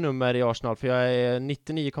 2 nummer i Arsenal, för jag är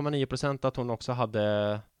 99,9% att hon också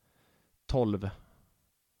hade 12.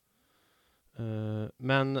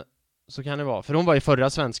 Men så kan det vara, för hon var ju förra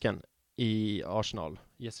svensken i Arsenal,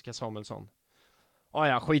 Jessica Samuelsson.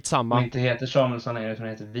 Ja, Och skitsamma. inte heter Samuelsson längre, utan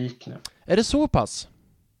heter Wik nu. Är det så pass?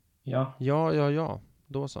 Ja. Ja.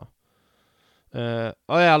 Då så.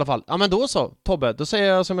 Ja, i alla fall. Ja, men då så. Tobbe, då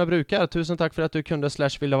säger jag som jag brukar. Tusen tack för att du kunde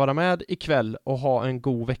 / ville vara med ikväll och ha en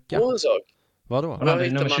god vecka. På en sak. Vadå? Och han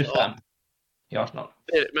blir nummer 25 i Arsenal.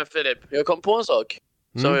 Men Filip, jag kom på en sak.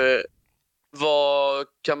 Så, vad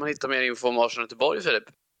kan man hitta mer info om Arsenal Göteborg, Filip?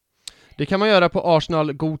 Det kan man göra på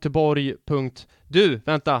arsenalgoteborg. Du,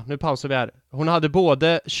 vänta, nu pausar vi här. Hon hade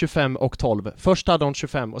både 25 och 12. Först hade hon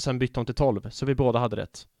 25 och sen bytte hon till 12. Så vi båda hade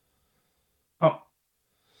rätt. Ja.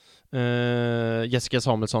 Jessica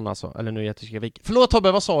Samuelsson alltså. Eller nu Jessica Wik. Förlåt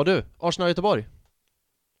Tobbe, vad sa du? Arsenal Göteborg?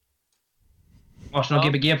 Arsenal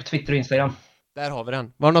GBG på Twitter och Instagram. Där har vi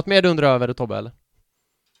den. Var det något mer du undrar över, Tobbe, eller?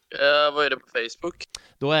 Vad är det på Facebook?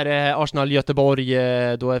 Då är det Arsenal Göteborg,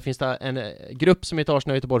 då finns det en grupp som heter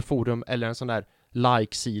Arsenal Göteborg Forum, eller en sån där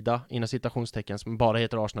like-sida inom citationstecken som bara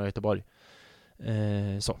heter Arsenal Göteborg.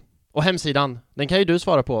 Så. Och hemsidan, den kan ju du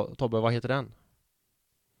svara på, Tobbe, vad heter den?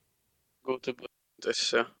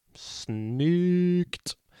 Goteborg.se.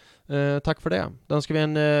 Snyggt! Tack för det. Då önskar vi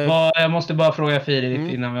en... Jag måste bara fråga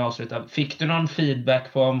Filip innan vi avslutar. Fick du någon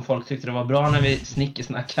feedback på om folk tyckte det var bra när vi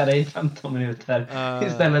snickesnackade i 15 minuter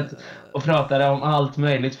istället och pratade om allt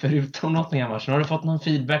möjligt förutom Nottingham-matchen? Har du fått någon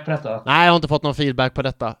feedback på detta? Nej, jag har inte fått någon feedback på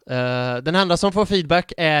detta. Den enda som får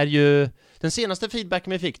feedback är ju... Den senaste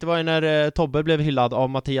feedbacken vi fick, det var ju när Tobbe blev hyllad av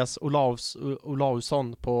Mattias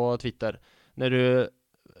Olausson på Twitter. När du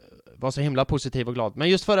var så himla positiv och glad. Men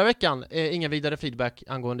just förra veckan, ingen vidare feedback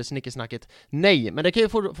angående snickesnacket. Nej, men det kan ju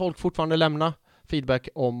folk fortfarande lämna feedback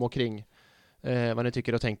om och kring vad ni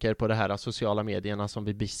tycker och tänker på det här sociala medierna som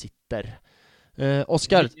vi besitter.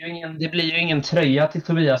 Oskar? Det blir ju ingen tröja till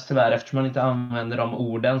Tobias tyvärr, eftersom man inte använder de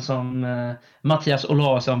orden som Mattias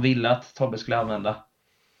Olausson ville att Tobbe skulle använda.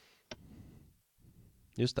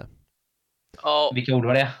 Just det. Ja, Vilka ord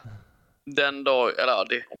var det? den dag, eller ja,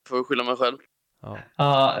 det får jag skylla mig själv.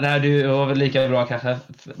 Ja, nej, du var väl lika bra kanske.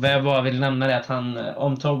 Vad jag bara vill nämna är att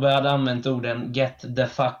om Tobbe hade använt orden get the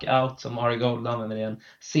fuck out som Ari Gold använder i en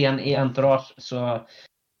scen i Entourage, så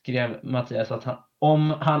skrev Mattias att om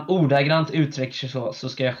han ordagrant uttrycker sig så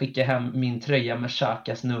ska jag skicka hem min tröja med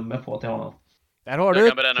Xhakas nummer på till honom. Där har du.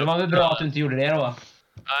 Det var väl bra att du inte gjorde det då?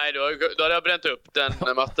 Nej, då hade jag bränt upp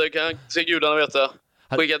den, Matte. Kan se gudarna veta.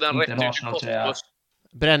 Skicka den rätt ut i postbuss.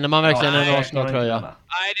 Bränner man verkligen en Arsenal-tröja?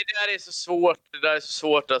 Nej, det där är så svårt. Det där är så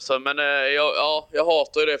svårt alltså. Men jag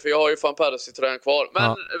hatar ju det, för jag har ju fan Percy-tröjan kvar.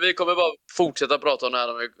 Men vi kommer bara fortsätta prata om det här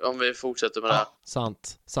om vi fortsätter med det här.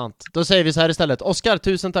 Sant. Då säger vi så här istället. Oskar,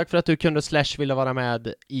 tusen tack för att du kunde / ville vara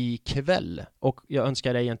med ikväll. Och jag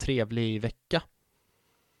önskar dig en trevlig vecka.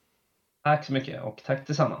 Tack så mycket, och tack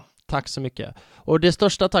detsamma. Tack så mycket. Och det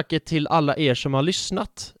största tacket till alla er som har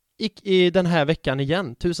lyssnat i den här veckan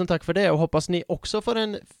igen. Tusen tack för det, och hoppas ni också får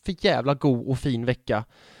en för jävla god och fin vecka.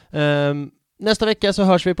 Nästa vecka så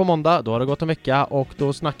hörs vi på måndag. Då har det gått en vecka och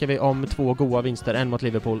då snackar vi om 2 goda vinster. En mot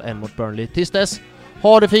Liverpool, en mot Burnley. Tills dess,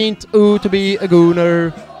 ha det fint. To be a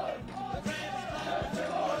gooner.